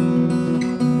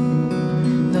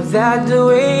 Now that the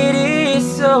wait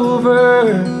is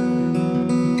over,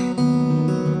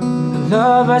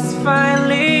 love has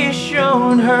finally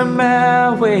shown her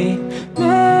my way.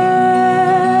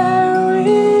 Marry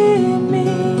me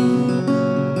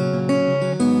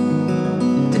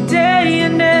today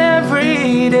and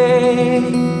every day.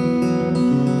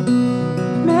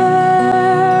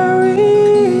 Marry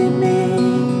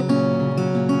me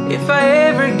if I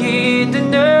ever get the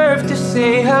nerve to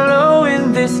say hello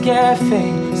in this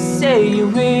cafe. Say you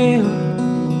will.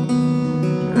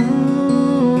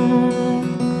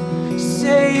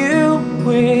 Say you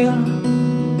will.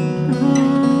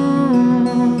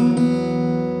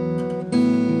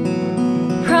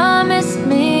 Promise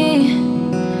me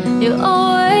you'll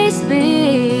always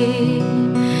be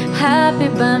happy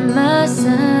by my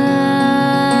side.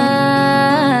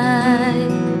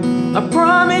 I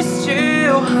promise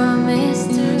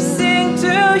to sing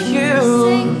to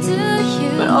you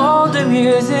when all the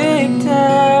music dies.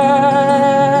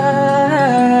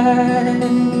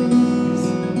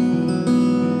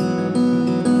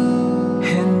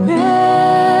 And marry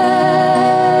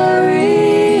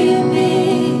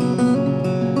me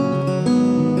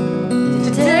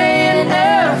today and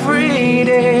every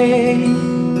day.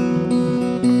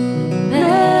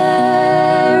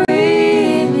 Marry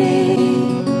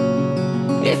me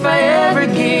if I ever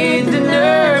get the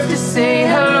nerve to say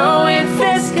hello in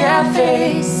this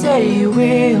cafe. Say you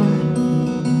will.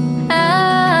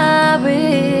 I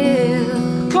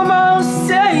will. Come on,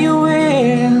 say you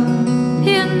will.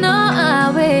 You know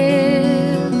I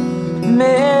will.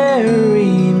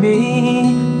 Marry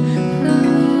me.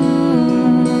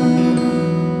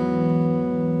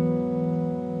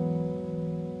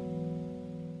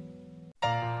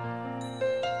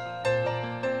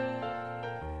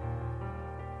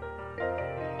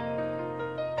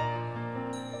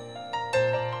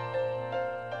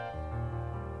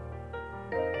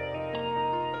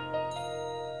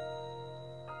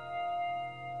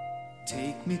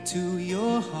 Take me to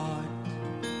your heart,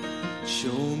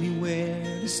 show me where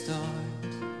to start.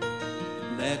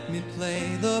 Let me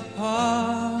play the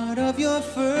part of your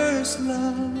first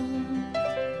love.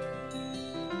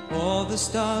 All the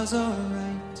stars are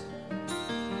right,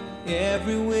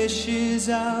 every wish is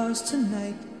ours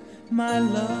tonight, my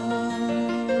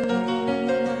love.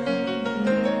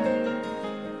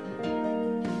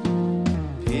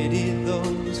 Pity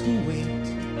those who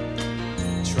wait,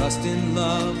 trust in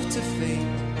love to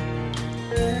fate,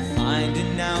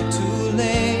 finding out too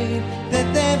late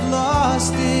that they've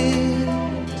lost it.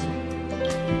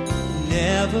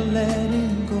 Never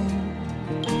letting go,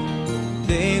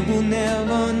 they will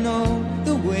never know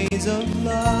the ways of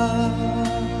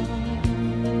love.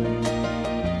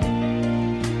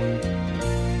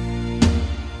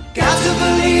 Got to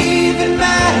believe in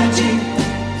magic.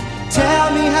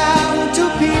 Tell me, how do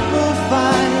people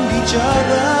find each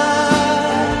other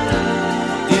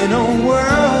in a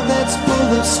world that's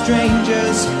full of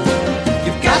strangers?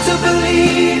 You've got to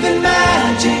believe in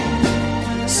magic,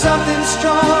 something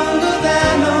stronger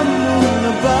than a moon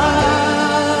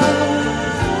above.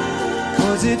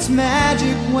 it's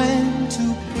magic when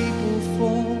two people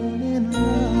fall in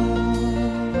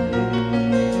love.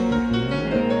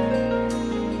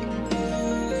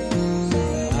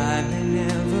 I may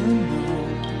never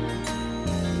know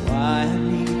why I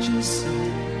need you so.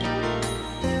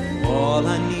 All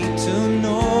I need to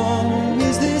know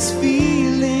is this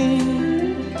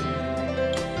feeling.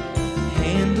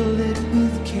 Handle it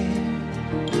with care.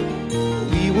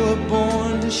 We were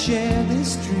born to share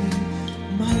this dream,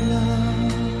 my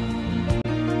love.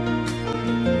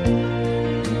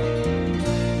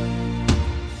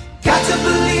 Got to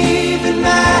believe in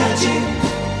magic.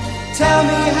 Tell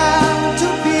me, how do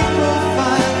people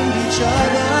find each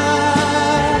other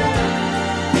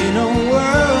in a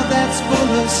world that's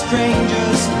full of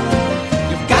strangers?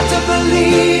 You've got to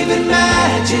believe in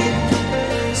magic,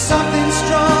 something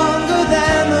stronger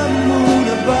than the moon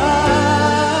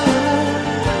above.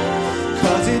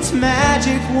 'Cause it's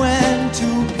magic when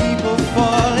two people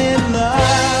fall in love.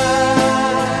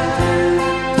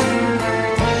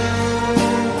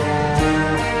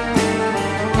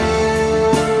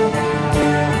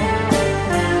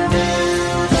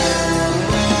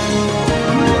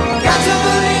 Got to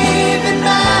believe in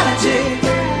magic.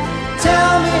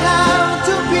 Tell me, how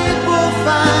do people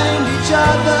find each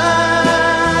other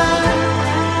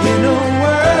in a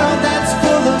world that's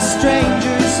full of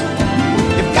strangers?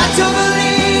 You've got to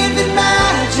believe in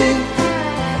magic,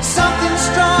 something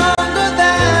stronger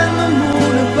than the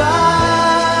moon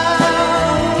above.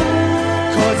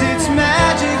 'Cause it's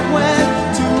magic when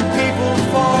two people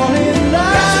fall in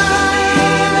love.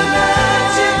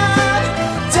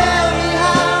 Tell me,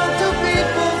 how do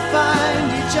people find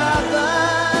each other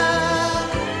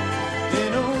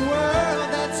in a world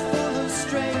that's full of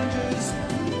strangers?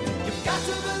 You've got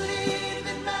to believe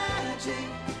in magic,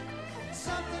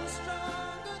 something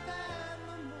stronger than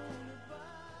the moon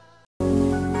above.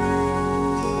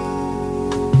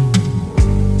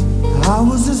 I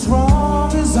was as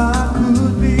wrong as I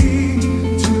could be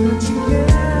to let you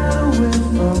get away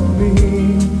from me.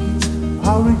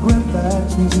 I'll regret that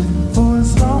for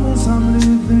as long as I'm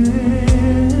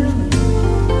living.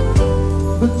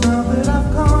 But now that I've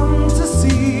come to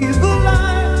see the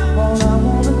light, all I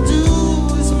wanna do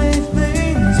is make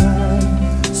things right.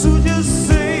 So just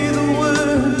say the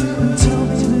word and tell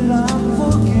me that I'm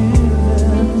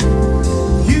forgiven.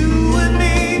 You and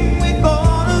me, we're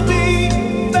gonna be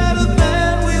better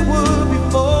than we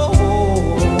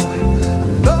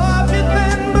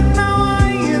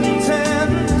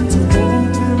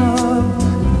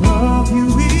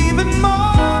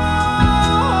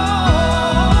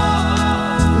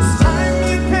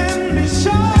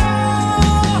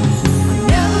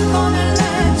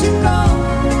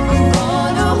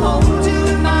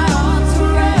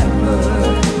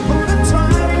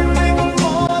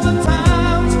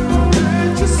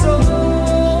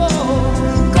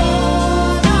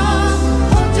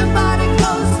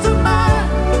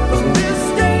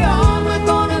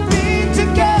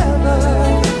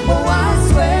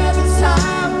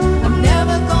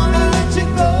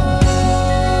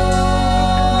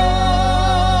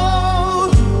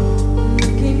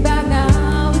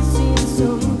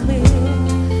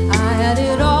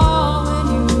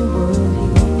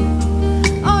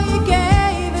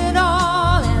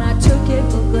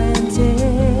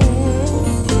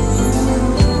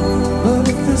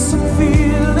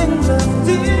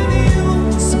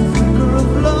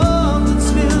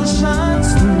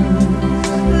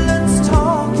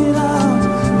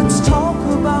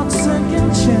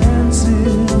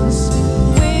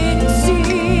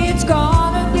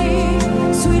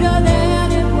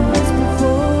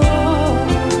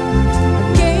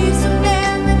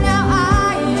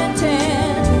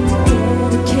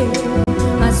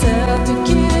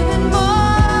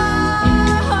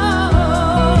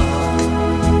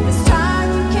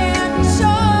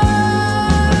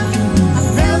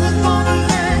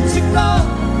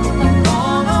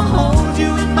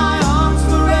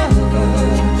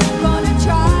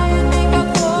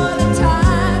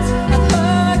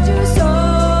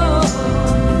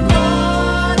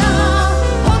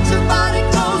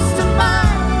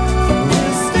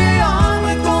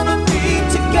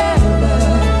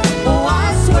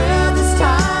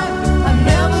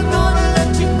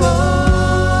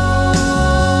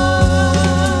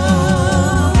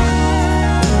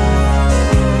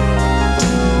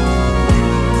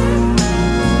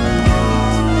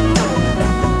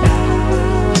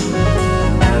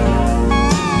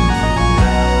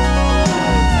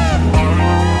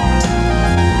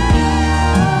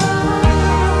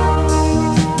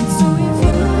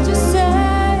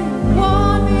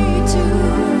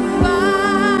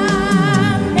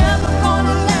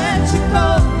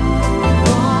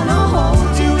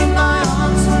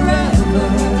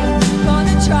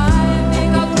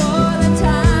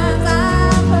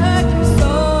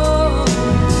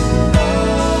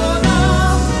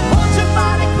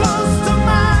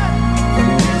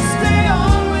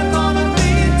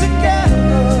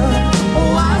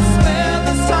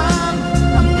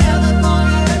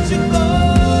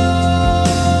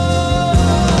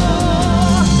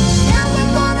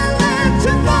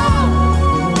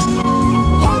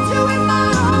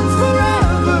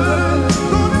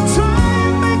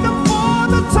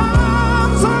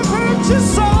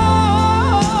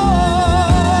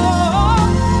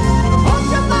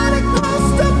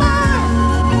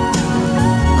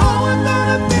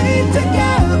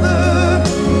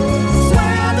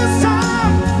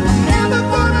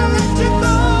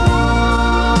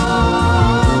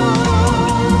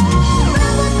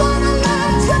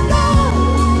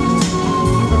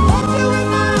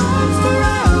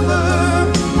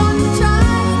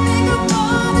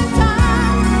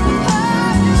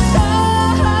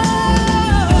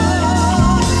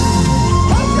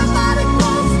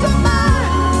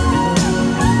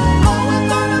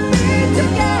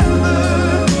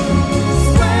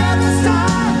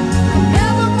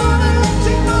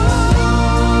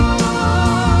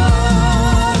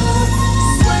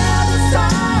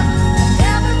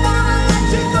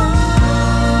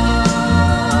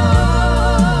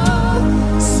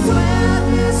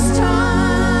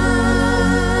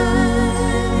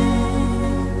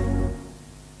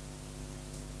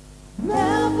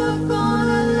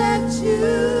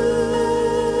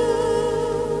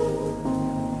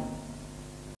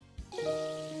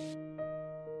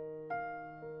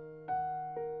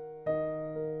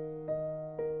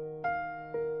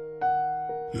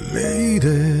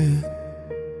lady,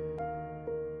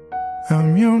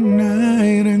 I'm your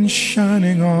knight in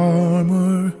shining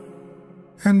armor,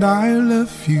 and I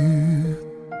love you.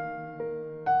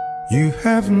 You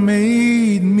have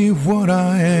made me what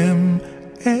I am,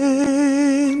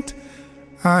 and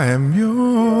I am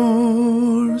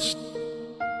yours.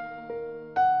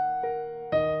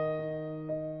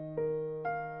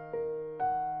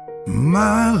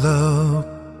 My love,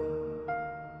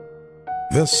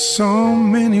 there's so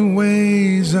many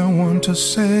ways I want to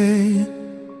say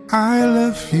I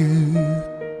love you.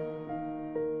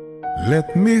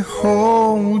 Let me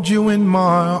hold you in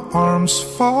my arms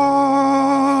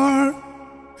forevermore.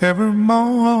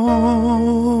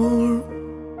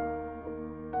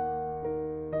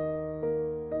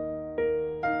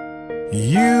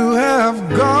 You have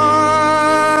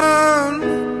gone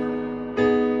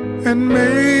and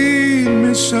made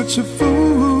me such a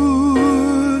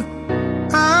fool.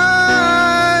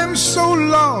 I'm so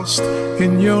lost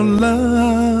in your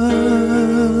love,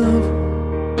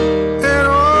 and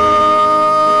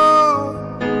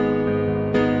oh,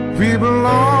 we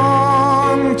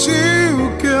belong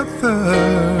together.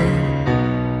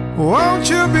 Won't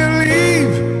you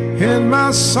believe in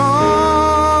my song?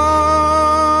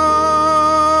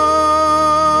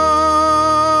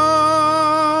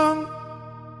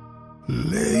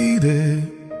 Lady,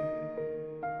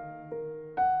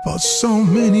 for so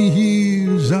many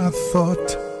years I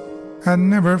thought I'd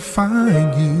never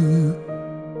find you.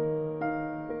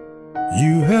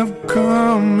 You have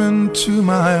come into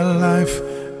my life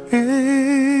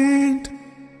and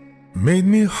made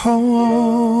me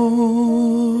whole.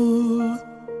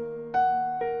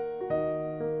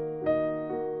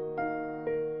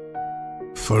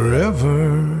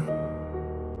 Forever,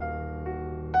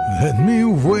 let me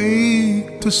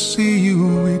wake to see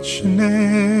you each and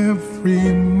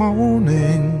every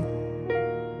morning.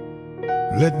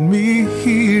 Let me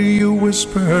hear you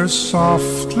whisper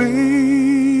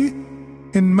softly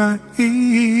in my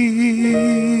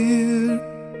ear.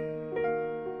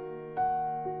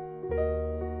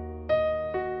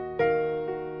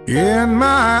 In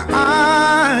my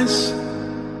eyes,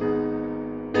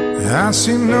 I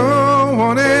see no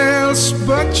one else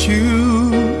but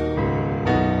you.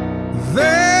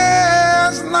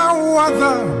 There's no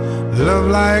other love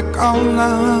like our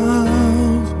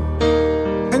love.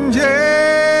 And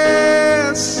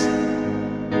yes,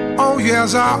 oh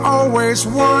yes, I always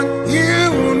want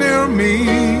you near me.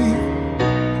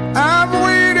 I've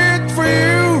waited for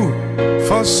you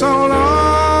for so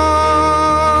long.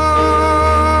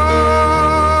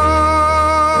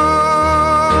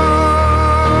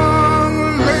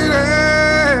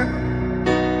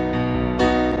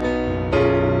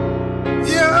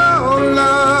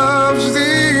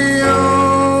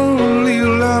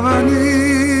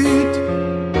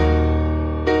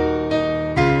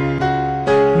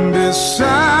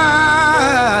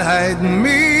 Beside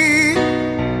me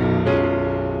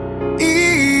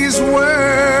is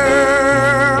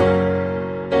where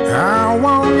I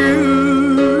want you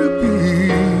to be.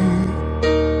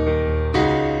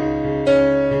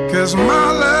 'Cause my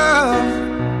love,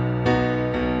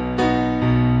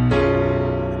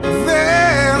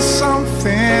 there's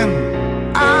something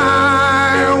I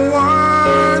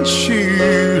want you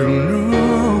to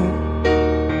know.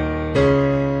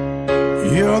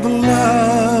 You're the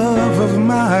love of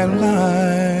my life.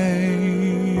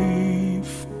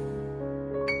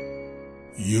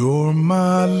 You're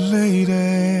my lady.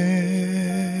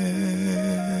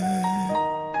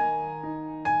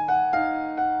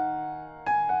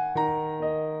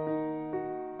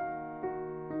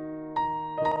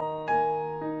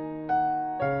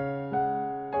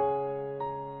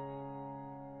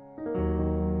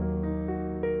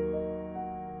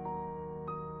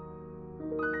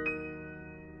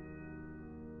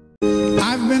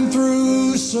 I've been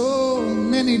through so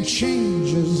many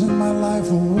changes in my life,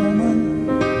 woman.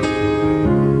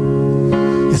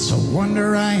 It's a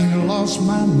wonder I ain't lost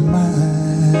my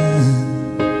mind.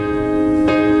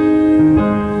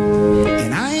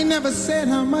 And I ain't never said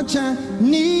how much I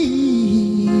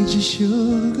need you,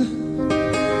 sugar,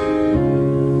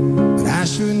 but I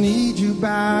sure need you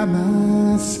by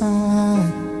my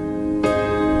side.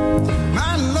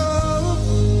 My love,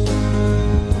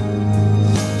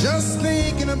 just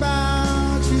thinking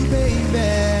about you, baby,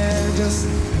 just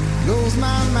blows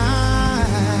my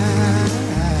mind.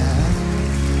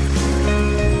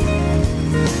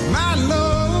 My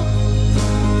love,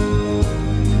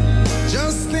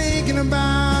 just thinking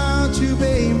about you,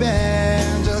 baby,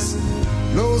 just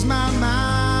blows my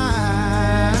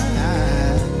mind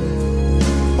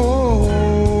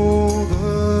all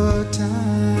the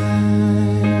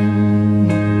time.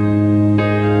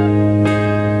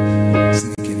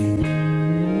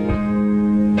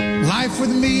 Life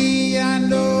with me, I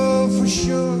know for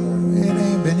sure it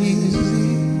ain't been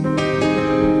easy,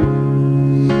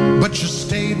 but you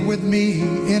stayed with me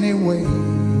anyway.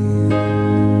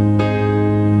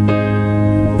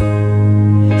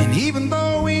 And even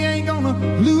though we ain't gonna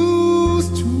lose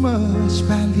too much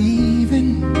by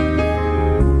leaving,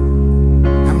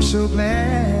 I'm so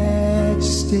glad you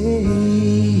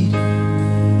stayed.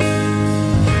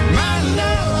 My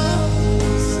love,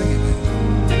 sing it.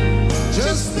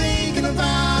 Just thinking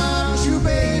about you,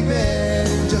 baby,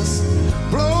 just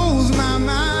blows my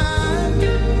mind.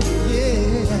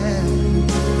 Yeah.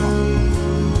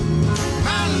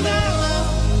 My love,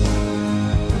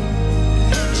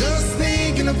 just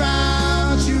thinking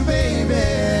about you, baby,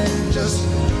 just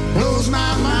blows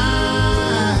my mind.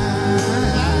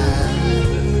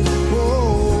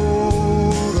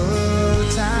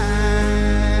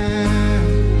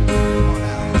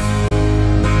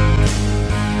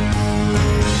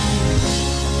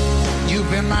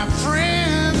 My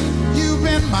friend, you've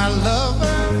been my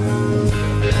lover.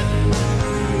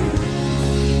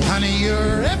 Honey,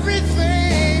 you're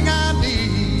everything I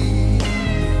need.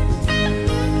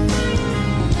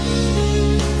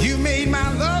 You made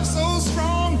my love so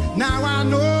strong. Now I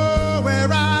know where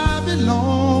I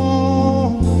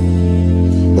belong.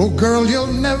 Oh, girl, you'll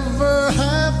never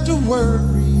have to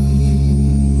worry.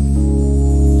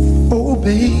 Oh,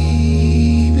 baby.